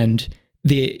 and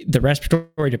the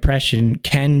respiratory depression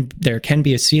there can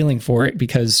be a ceiling for it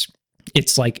because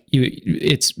it's like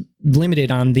it's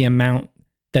limited on the amount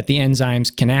that the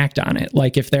enzymes can act on it.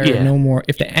 Like if there are no more,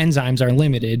 if the enzymes are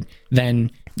limited,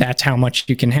 then that's how much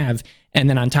you can have. And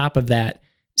then on top of that,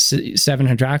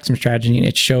 7-hydroxymetragynine,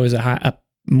 it shows a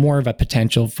more of a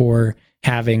potential for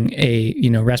having a, you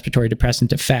know, respiratory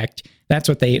depressant effect. That's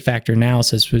what the 8-factor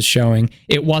analysis was showing.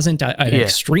 It wasn't an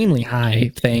extremely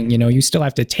high thing. You know, you still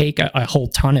have to take a whole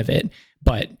ton of it,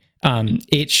 but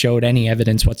it showed any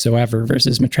evidence whatsoever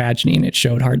versus metragynine. It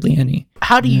showed hardly any.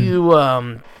 How do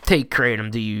you take kratom?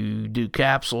 Do you do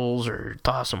capsules or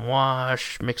toss and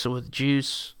wash, mix it with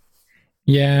juice?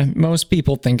 Yeah, most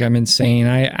people think I'm insane.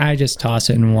 I just toss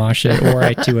it and wash it, or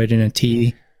I do it in a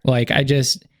tea. Like I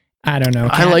don't know.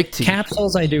 I like tea.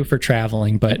 Capsules I do for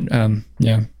traveling, but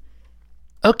yeah.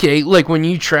 Okay, like when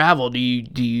you travel, do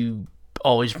you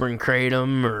always bring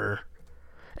kratom,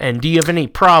 and do you have any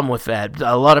problem with that?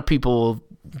 A lot of people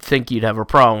think you'd have a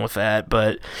problem with that,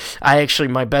 but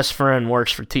my best friend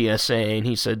works for TSA, and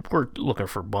he said, we're looking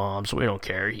for bombs. We don't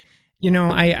care. You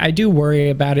know, I do worry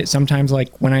about it sometimes,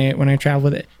 like when I travel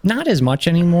with it. Not as much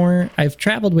anymore. I've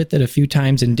traveled with it a few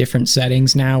times in different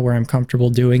settings now where I'm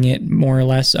comfortable doing it more or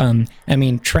less. I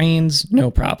mean, trains, no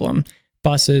problem.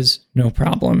 Buses, no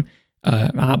problem,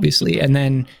 obviously. And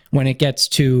then when it gets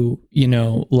to, you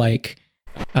know, like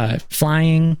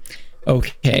flying,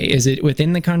 okay. Is it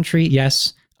within the country?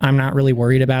 Yes. I'm not really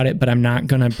worried about it, but I'm not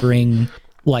going to bring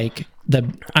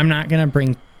I'm not going to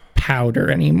bring powder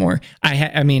anymore. I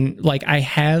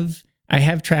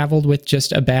have traveled with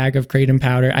just a bag of Kratom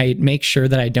powder. I make sure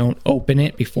that I don't open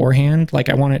it beforehand. Like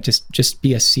I want it to just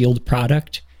be a sealed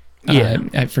product.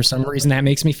 Yeah. For some reason that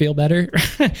makes me feel better,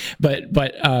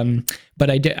 but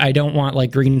I don't want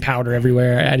like green powder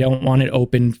everywhere. I don't want it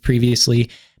opened previously.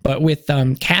 But with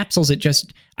capsules,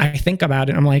 I think about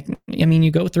it. I'm like, I mean, you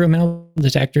go through a metal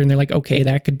detector and they're like, okay,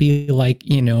 that could be like,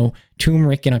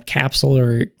 turmeric in a capsule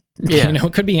or,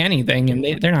 it could be anything. And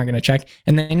they're not going to check.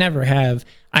 And they never have.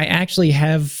 I actually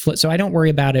have, so I don't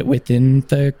worry about it within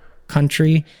the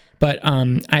country, but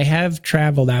I have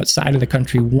traveled outside of the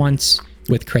country once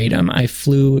with Kratom. I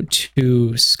flew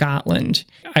to Scotland.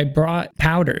 I brought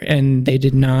powder and they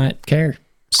did not care.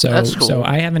 So, that's cool. So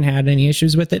I haven't had any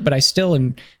issues with it, but I still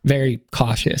am very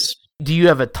cautious. Do you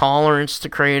have a tolerance to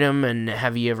Kratom, and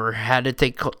have you ever had to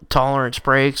take tolerance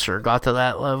breaks or got to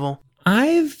that level?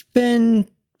 I've been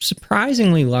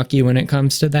surprisingly lucky when it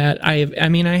comes to that. I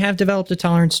have developed a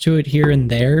tolerance to it here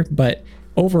and there, but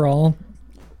overall,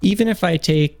 even if I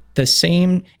take the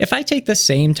same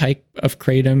type of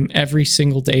Kratom every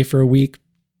single day for a week,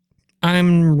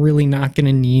 I'm really not going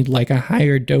to need like a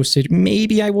higher dosage.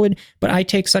 Maybe I would, but I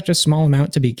take such a small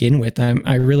amount to begin with.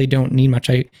 I really don't need much.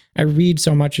 I read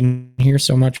so much and hear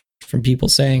so much from people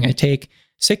saying I take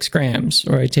 6 grams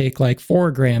or I take like 4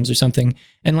 grams or something.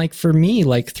 And like for me,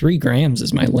 like 3 grams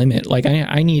is my limit. Like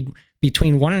I need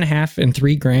between 1.5 and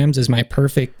 3 grams is my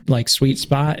perfect like sweet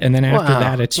spot. And then after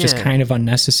that, it's just kind of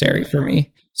unnecessary for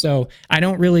me. So I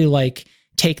don't really like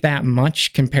take that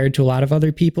much compared to a lot of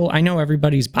other people. I know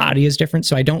everybody's body is different,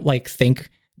 so I don't like think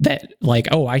that like,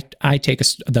 oh, I take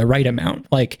the right amount.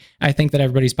 Like I think that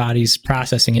everybody's body's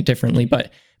processing it differently,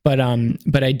 but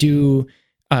I do,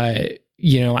 I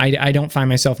don't find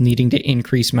myself needing to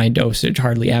increase my dosage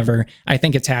hardly ever. I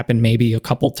think it's happened maybe a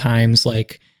couple times,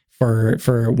 like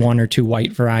for 1 or 2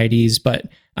 white varieties, but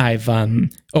I've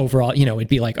overall, it'd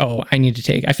be like, oh, I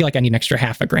feel like I need an extra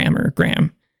 0.5 gram or a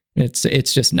gram.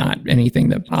 It's just not anything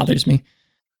that bothers me.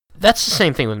 That's the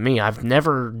same thing with me. I've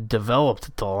never developed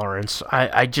a tolerance.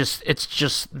 It's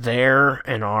just there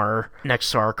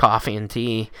next to our coffee and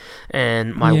tea.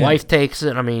 And my wife takes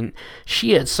it. I mean,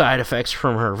 she had side effects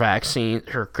from her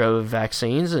COVID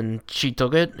vaccines, and she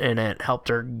took it, and it helped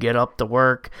her get up to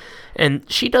work. And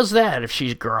she does that. If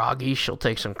she's groggy, she'll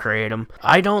take some Kratom.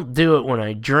 I don't do it when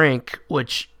I drink,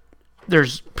 which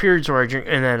there's periods where I drink,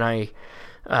 and then I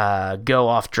go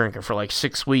off drinking for like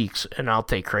 6 weeks, and I'll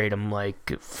take Kratom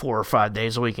like 4 or 5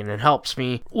 days a week, and it helps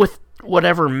me with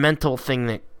whatever mental thing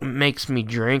that makes me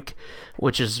drink,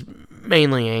 which is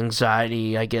mainly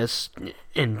anxiety, I guess,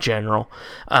 in general.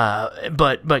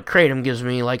 But Kratom gives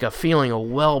me like a feeling of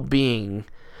well-being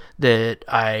that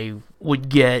I would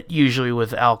get usually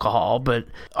with alcohol. But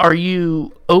are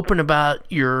you open about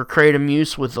your Kratom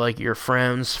use with like your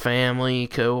friends, family,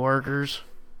 coworkers?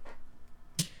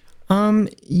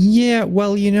 Yeah,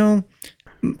 well,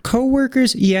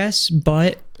 coworkers, yes,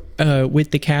 but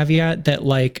with the caveat that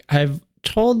like I've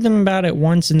told them about it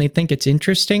once and they think it's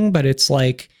interesting, but it's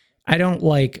like I don't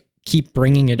like keep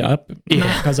bringing it up,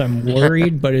 not because I'm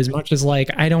worried, but as much as like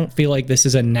I don't feel like this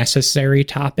is a necessary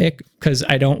topic, because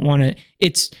I don't want to.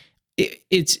 It's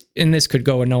and this could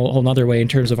go a whole nother way in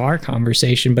terms of our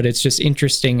conversation, but it's just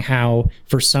interesting how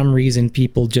for some reason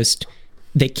people just.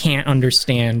 They can't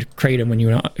understand Kratom when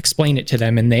you explain it to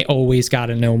them, and they always got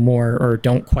to know more or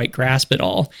don't quite grasp it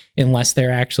all unless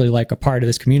they're actually like a part of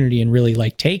this community and really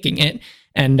like taking it.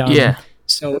 And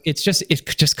so it's just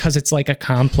because it's like a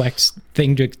complex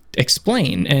thing to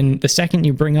explain. And the second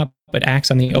you bring up it acts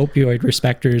on the opioid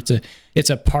receptor, it's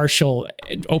a partial,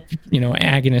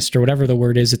 agonist or whatever the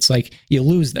word is. It's like you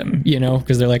lose them,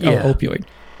 because they're like, oh, opioid.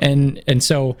 And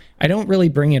so I don't really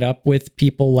bring it up with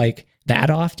people like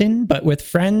that often, but with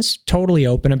friends, totally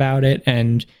open about it.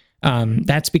 And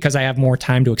that's because I have more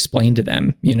time to explain to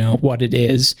them, what it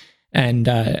is. And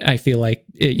I feel like,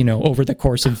 over the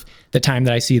course of the time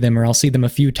that I see them, or I'll see them a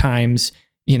few times,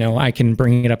 I can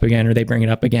bring it up again, or they bring it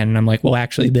up again. And I'm like, well,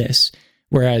 actually this.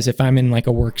 Whereas if I'm in like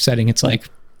a work setting, it's like,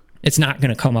 it's not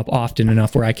going to come up often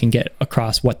enough where I can get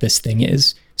across what this thing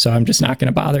is. So I'm just not going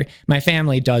to bother. My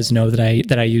family does know that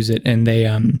I use it, and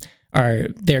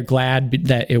they're glad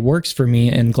that it works for me,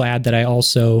 and glad that I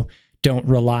also don't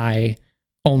rely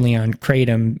only on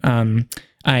Kratom.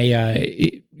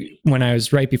 When I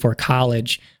was right before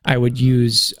college, I would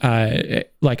use I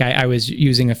was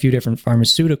using a few different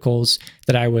pharmaceuticals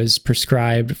that I was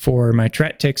prescribed for my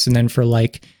Tourette tics, and then for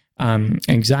like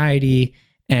anxiety,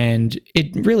 and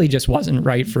it really just wasn't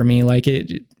right for me. Like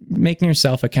making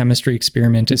yourself a chemistry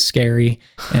experiment is scary,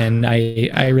 and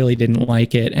I really didn't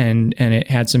like it, and it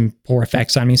had some poor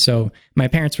effects on me. So my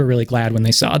parents were really glad when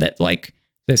they saw that, like,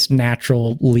 this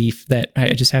natural leaf that I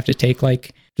just have to take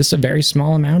like just a very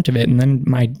small amount of it, and then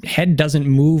my head doesn't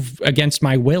move against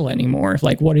my will anymore.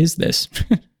 Like, what is this?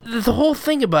 The whole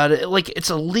thing about it, like, it's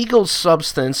a legal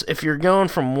substance. If you're going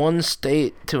from one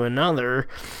state to another,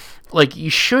 like,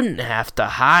 you shouldn't have to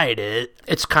hide it.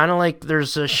 It's kind of like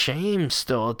there's a shame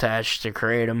still attached to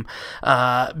Kratom,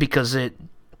 because it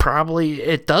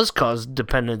does cause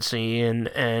dependency,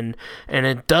 and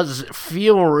it does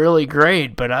feel really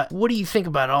great. But what do you think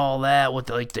about all that with,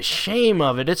 like, the shame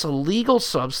of it? It's a legal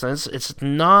substance. It's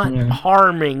not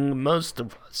harming most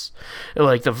of us,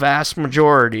 like the vast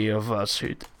majority of us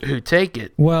who take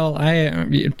it. Well,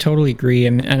 I totally agree,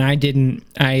 and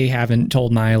I haven't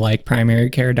told my, like, primary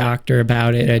care doctor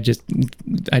about it. I just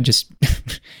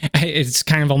it's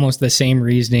kind of almost the same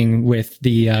reasoning with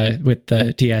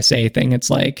the TSA thing. It's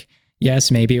like,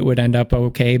 yes, maybe it would end up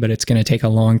okay, but it's going to take a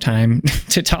long time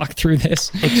to talk through this.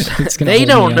 They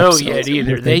don't know yet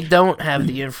either. They don't have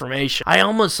the information. I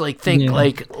almost think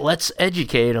let's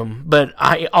educate them. But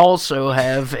I also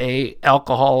have a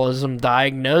alcoholism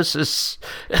diagnosis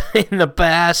in the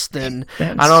past, and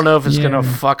I don't know if it's going to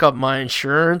fuck up my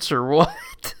insurance or what.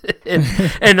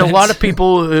 and a lot of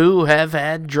people who have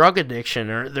had drug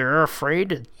addiction, they're afraid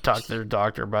to talk to their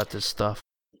doctor about this stuff.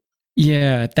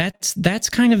 Yeah, that's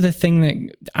kind of the thing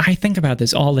that I think about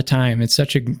this all the time. It's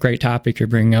such a great topic you're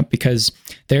bringing up, because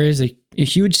there is a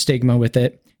huge stigma with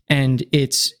it, and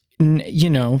it's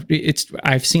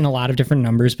I've seen a lot of different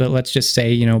numbers, but let's just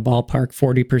say, ballpark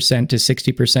 40% to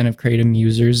 60% of Kratom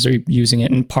users are using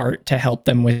it in part to help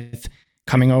them with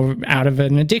coming out of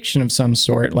an addiction of some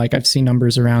sort. Like, I've seen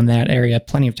numbers around that area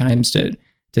plenty of times to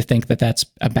think that that's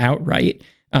about right.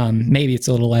 Maybe it's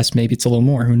a little less, maybe it's a little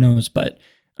more, who knows, but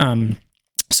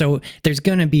so there's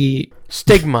going to be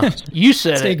stigma. You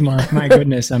said stigma. My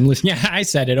goodness. I'm listening. Yeah, I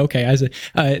said it. Okay. I said,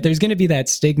 there's going to be that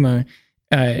stigma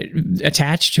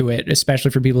attached to it,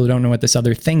 especially for people who don't know what this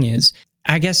other thing is.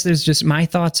 I guess there's just, my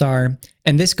thoughts are,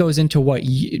 and this goes into what,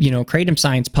 Kratom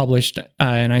Science published,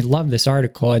 and I love this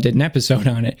article. I did an episode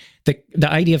on it.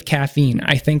 The idea of caffeine.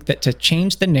 I think that to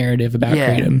change the narrative about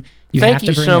Kratom, Thank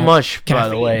you so much, by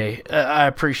the way. I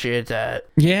appreciate that.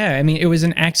 Yeah, I mean, it was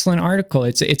an excellent article.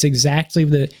 It's exactly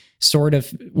the sort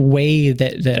of way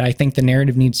that I think the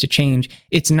narrative needs to change.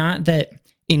 It's not that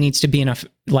it needs to be enough,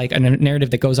 like, a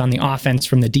narrative that goes on the offense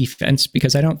from the defense,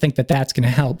 because I don't think that that's going to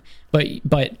help.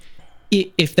 But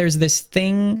if there's this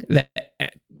thing that,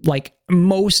 like,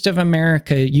 most of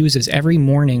America uses every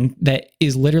morning that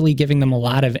is literally giving them a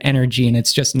lot of energy, and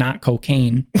it's just not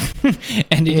cocaine,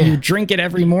 and you drink it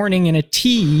every morning in a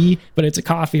tea, but it's a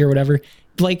coffee or whatever,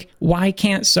 like, why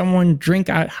can't someone drink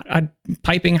a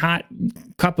piping hot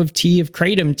cup of tea of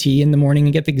Kratom tea in the morning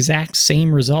and get the exact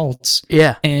same results?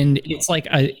 Yeah. And it's like,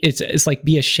 it's like,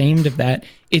 be ashamed of that.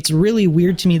 It's really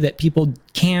weird to me that people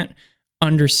can't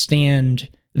understand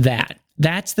that.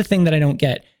 That's the thing that I don't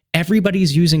get.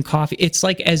 Everybody's using coffee. It's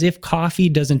like as if coffee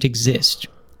doesn't exist.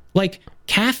 Like,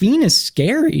 caffeine is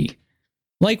scary.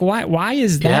 Like, why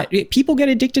is that? Yeah. People get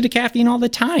addicted to caffeine all the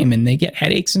time, and they get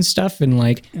headaches and stuff, and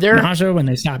like nausea when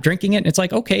they stop drinking it. And it's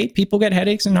like, okay, people get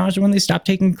headaches and nausea when they stop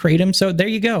taking Kratom. So there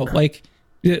you go. Like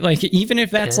even if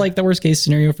that's like the worst case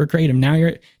scenario for Kratom,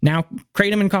 now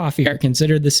Kratom and coffee are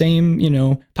considered the same,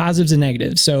 positives and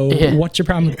negatives. So what's your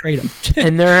problem with Kratom?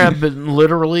 And there have been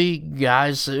literally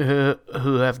guys who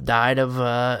have died of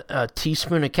a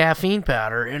teaspoon of caffeine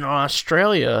powder. In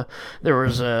Australia, there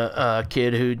was a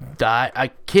kid who died.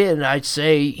 I'd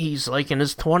say he's like in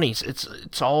his 20s.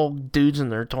 It's all dudes in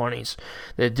their 20s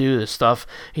that do this stuff.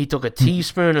 He took a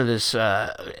teaspoon of this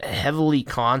heavily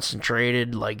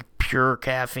concentrated, like, pure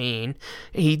caffeine.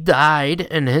 He died,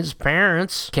 and his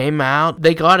parents came out.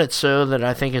 They got it so that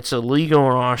I think it's illegal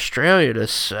in Australia to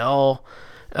sell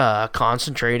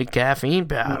concentrated caffeine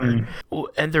powder.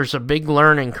 And there's a big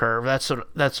learning curve. That's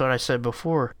what I said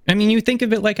before. I mean, you think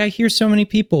of it like, I hear so many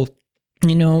people,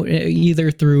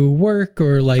 either through work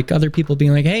or like other people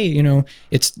being like, hey,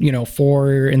 it's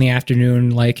 4 in the afternoon,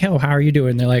 like, oh, how are you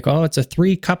doing? They're like, oh, it's a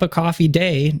 3 cup of coffee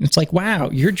day. It's like, wow,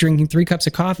 you're drinking 3 cups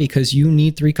of coffee because you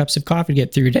need 3 cups of coffee to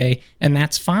get through your day, and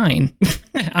that's fine.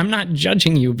 I'm not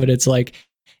judging you, but it's like,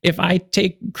 if I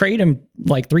take Kratom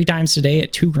like 3 times a day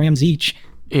at 2 grams each,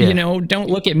 don't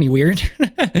look at me weird.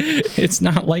 It's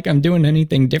not like I'm doing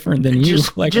anything different than you.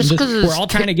 Like, we're all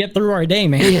trying to get through our day,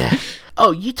 man. Yeah.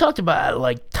 Oh, you talked about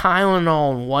like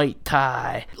Tylenol and white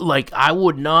tie. Like, I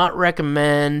would not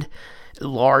recommend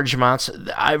large amounts.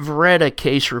 I've read a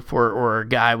case report where a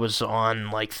guy was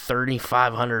on like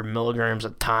 3,500 milligrams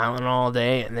of Tylenol a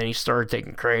day, and then he started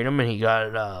taking kratom, and he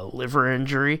got a liver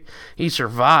injury. He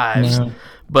survives,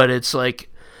 but it's like,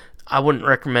 I wouldn't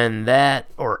recommend that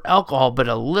or alcohol, but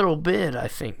a little bit, I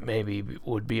think maybe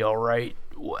would be all right.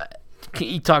 Can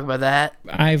you talk about that?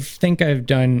 I think I've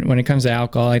done, when it comes to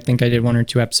alcohol, I think I did 1 or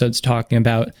 2 episodes talking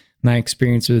about my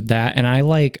experience with that. And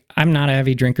I'm not a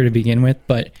heavy drinker to begin with,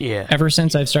 but ever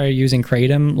since I've started using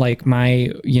kratom, like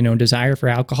my, desire for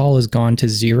alcohol has gone to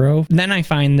 0. Then I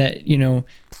find that,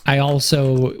 I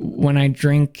also, when I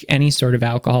drink any sort of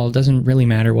alcohol, it doesn't really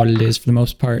matter what it is for the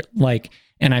most part,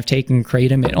 and I've taken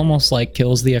kratom, it almost like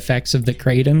kills the effects of the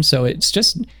kratom. So it's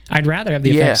just, I'd rather have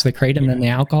the effects of the kratom than the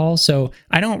alcohol. So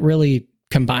I don't really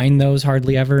combine those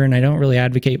hardly ever, and I don't really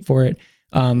advocate for it.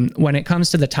 When it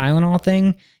comes to the Tylenol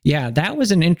thing, that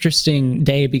was an interesting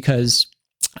day because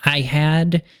I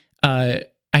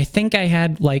think I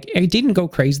had I didn't go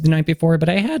crazy the night before, but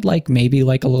I had maybe a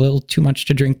little too much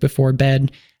to drink before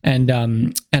bed. And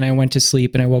I went to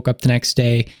sleep and I woke up the next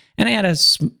day and I had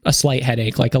a slight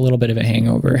headache, a little bit of a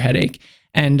hangover headache.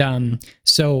 And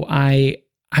so I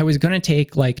was going to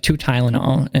take 2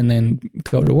 Tylenol and then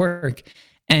go to work.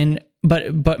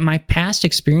 But my past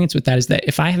experience with that is that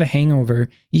if I have a hangover,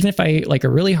 even if I a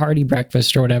really hearty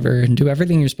breakfast or whatever and do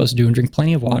everything you're supposed to do and drink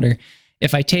plenty of water,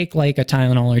 if I take a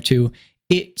Tylenol or 2,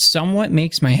 it somewhat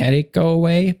makes my headache go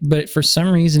away, but for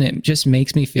some reason it just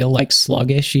makes me feel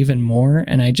sluggish even more,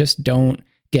 and I just don't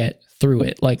get through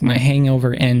it. My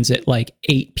hangover ends at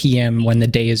 8 p.m. when the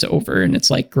day is over, and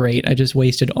it's great, I just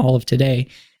wasted all of today.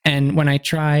 And when I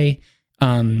try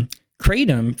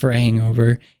kratom for a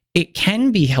hangover, it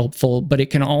can be helpful, but it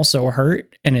can also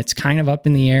hurt, and it's kind of up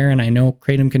in the air. And I know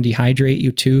kratom can dehydrate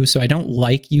you too, so I don't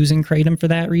like using kratom for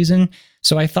that reason.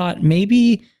 So I thought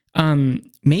maybe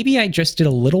I just did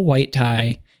a little white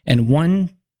tie and 1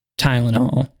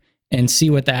 Tylenol and see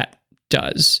what that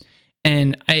does.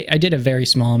 And I did a very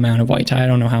small amount of white tie. I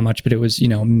don't know how much, but it was,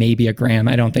 maybe a gram.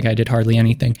 I don't think I did hardly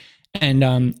anything. And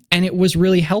it was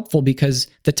really helpful because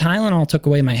the Tylenol took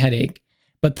away my headache,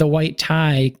 but the white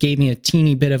tie gave me a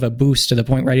teeny bit of a boost to the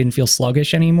point where I didn't feel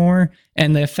sluggish anymore.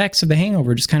 And the effects of the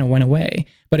hangover just kind of went away.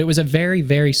 But it was a very,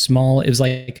 very small, it was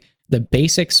the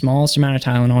basic smallest amount of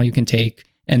Tylenol you can take,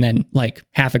 and then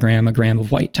half a gram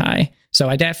of white tie. So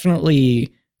I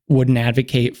definitely wouldn't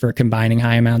advocate for combining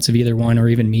high amounts of either one or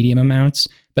even medium amounts.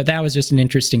 But that was just an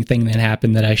interesting thing that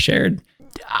happened that I shared.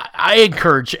 I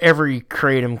encourage every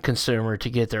kratom consumer to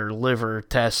get their liver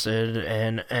tested,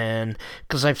 and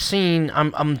because I've seen,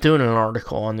 I'm doing an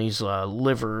article on these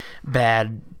liver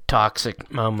bad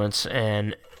toxic moments,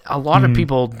 and a lot of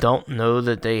people don't know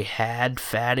that they had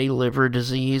fatty liver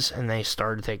disease, and they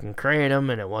started taking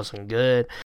kratom, and it wasn't good.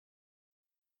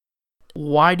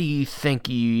 Why do you think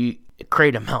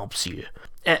kratom helps you?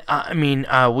 I mean,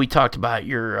 we talked about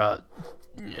your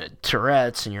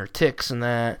Tourette's and your tics and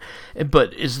that,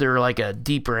 but is there a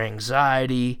deeper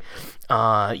anxiety?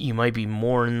 You might be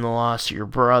mourning the loss of your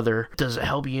brother. Does it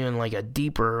help you in a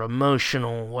deeper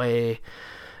emotional way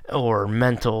or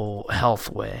mental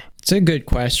health way? It's a good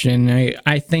question.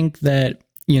 I think that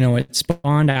it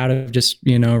spawned out of just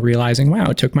realizing,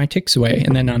 wow, it took my tics away.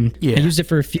 And then I used it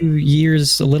for a few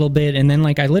years, a little bit, and then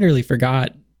I literally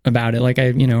forgot about it.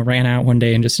 I ran out one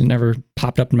day and just never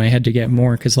popped up in my head to get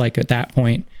more, because at that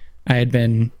point I had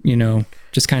been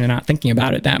just kind of not thinking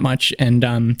about it that much.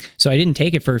 And so I didn't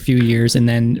take it for a few years, and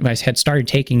then I had started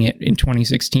taking it in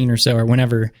 2016 or so, or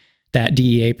whenever that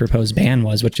DEA proposed ban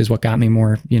was, which is what got me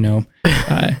more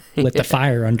lit the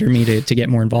fire under me to get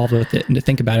more involved with it and to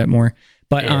think about it more.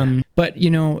 But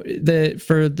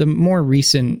for the more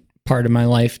recent part of my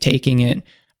life taking it,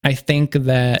 I think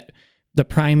that the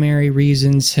primary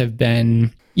reasons have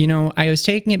been, I was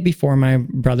taking it before my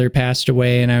brother passed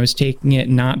away, and I was taking it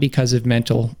not because of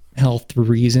mental health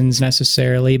reasons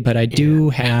necessarily, but I do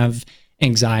have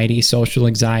anxiety, social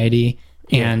anxiety,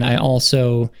 and I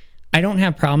don't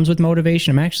have problems with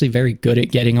motivation. I'm actually very good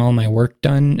at getting all my work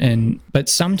done, but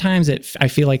sometimes I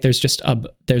feel like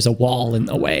there's a wall in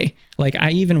the way.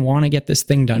 I even want to get this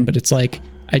thing done, but it's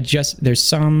there's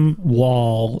some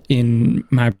wall in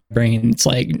my brain. It's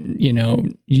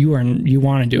you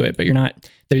want to do it, but you're not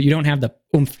there. You don't have the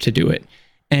oomph to do it.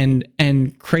 And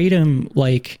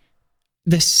kratom,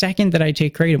 the second that I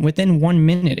take kratom, within 1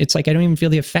 minute, it's I don't even feel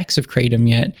the effects of kratom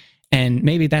yet. And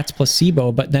maybe that's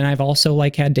placebo, but then I've also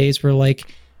had days where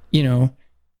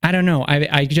I don't know.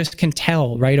 I just can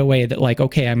tell right away that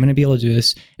okay, I'm going to be able to do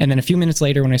this. And then a few minutes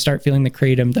later, when I start feeling the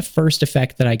kratom, the first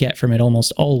effect that I get from it,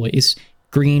 almost always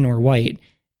green or white,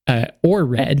 or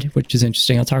red, which is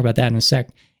interesting, I'll talk about that in a sec,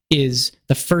 is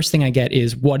the first thing I get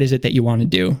is, what is it that you want to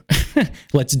do?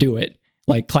 Let's do it.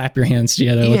 Like, clap your hands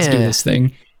together. Let's do this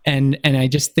thing. And I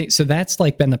just think, so that's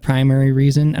like been the primary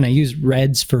reason. And I use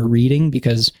Reds for reading,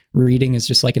 because reading is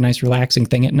just like a nice relaxing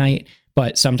thing at night.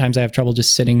 But sometimes I have trouble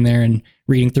just sitting there and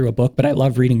reading through a book, but I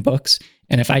love reading books.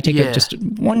 And if I take just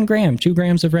 1 gram, 2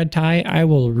 grams of red Thai, I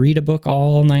will read a book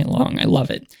all night long. I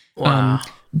love it. Wow.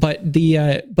 But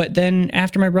then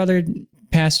after my brother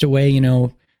passed away, you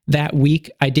know, that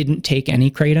week I didn't take any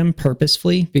Kratom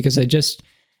purposefully, because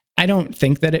I don't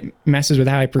think that it messes with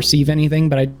how I perceive anything,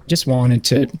 but I just wanted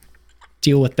to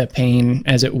deal with the pain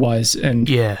as it was, and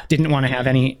didn't want to have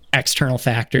any external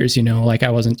factors, you know, like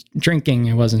I wasn't drinking,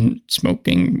 I wasn't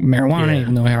smoking marijuana,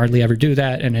 even though I hardly ever do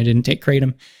that, and I didn't take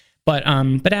Kratom.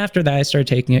 But after that, I started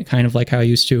taking it kind of like how I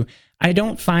used to. I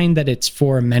don't find that it's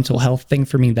for a mental health thing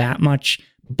for me that much,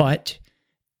 but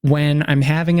when I'm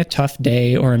having a tough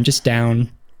day or I'm just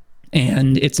down,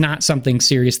 and it's not something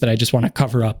serious that I just want to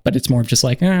cover up, but it's more of just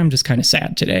like, I'm just kind of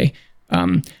sad today.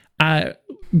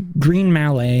 Green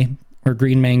Malay or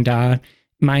Green Mang Da,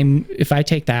 if I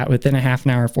take that within a half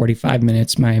an hour, 45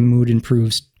 minutes, my mood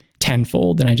improves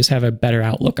tenfold, and I just have a better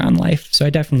outlook on life. So I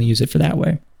definitely use it for that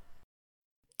way.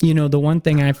 You know, the one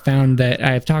thing I've found that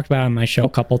I've talked about on my show a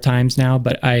couple times now,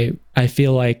 but I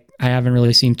feel like I haven't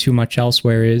really seen too much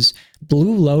elsewhere, is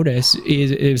Blue Lotus.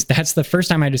 That's the first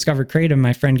time I discovered Kratom.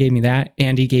 My friend gave me that,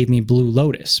 and he gave me Blue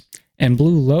Lotus. And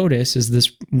Blue Lotus is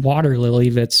this water lily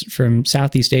that's from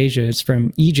Southeast Asia. It's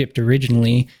from Egypt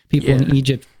originally. People in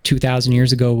Egypt 2,000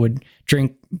 years ago would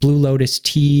drink Blue Lotus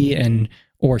tea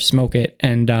or smoke it,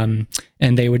 and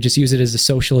they would just use it as a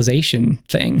socialization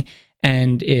thing.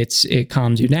 And it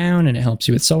calms you down, and it helps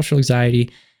you with social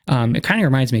anxiety. It kind of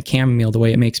reminds me of chamomile, the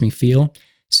way it makes me feel.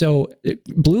 So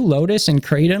Blue Lotus and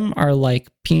Kratom are like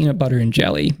peanut butter and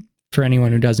jelly, for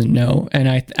anyone who doesn't know. And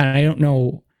I don't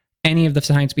know any of the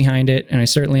science behind it, and I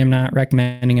certainly am not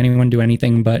recommending anyone do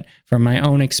anything, but from my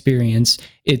own experience,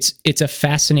 it's a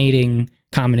fascinating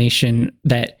combination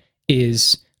that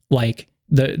is like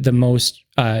the most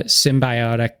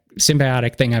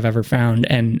symbiotic thing I've ever found,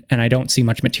 and I don't see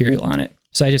much material on it.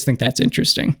 So I just think that's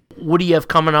interesting. What do you have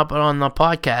coming up on the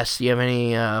podcast? Do you have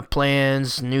any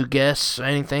plans, new guests,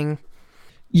 anything?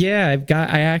 Yeah,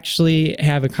 I actually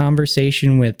have a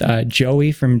conversation with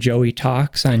Joey from Joey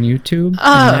Talks on YouTube.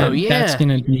 That's going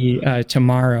to be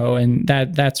tomorrow, and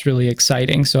that's really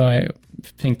exciting. So I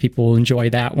think people will enjoy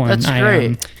that one. That's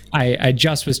great. I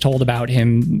just was told about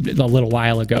him a little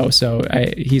while ago, so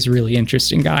he's a really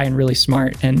interesting guy and really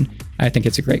smart, and I think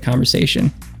it's a great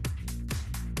conversation.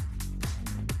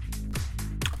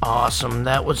 Awesome.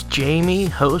 That was Jamie,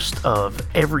 host of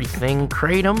Everything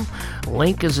Kratom.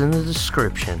 Link is in the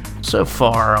description. So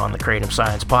far on the Kratom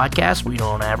Science Podcast, we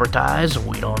don't advertise and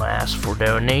we don't ask for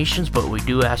donations, but we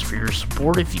do ask for your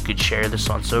support. If you could share this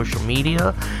on social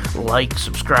media, like,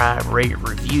 subscribe, rate,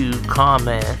 review,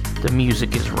 comment. The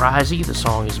music is Risey. The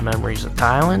song is Memories of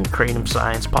Thailand. Kratom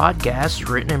Science Podcast is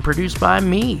written and produced by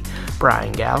me,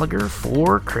 Brian Gallagher,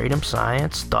 for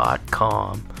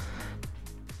KratomScience.com.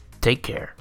 Take care.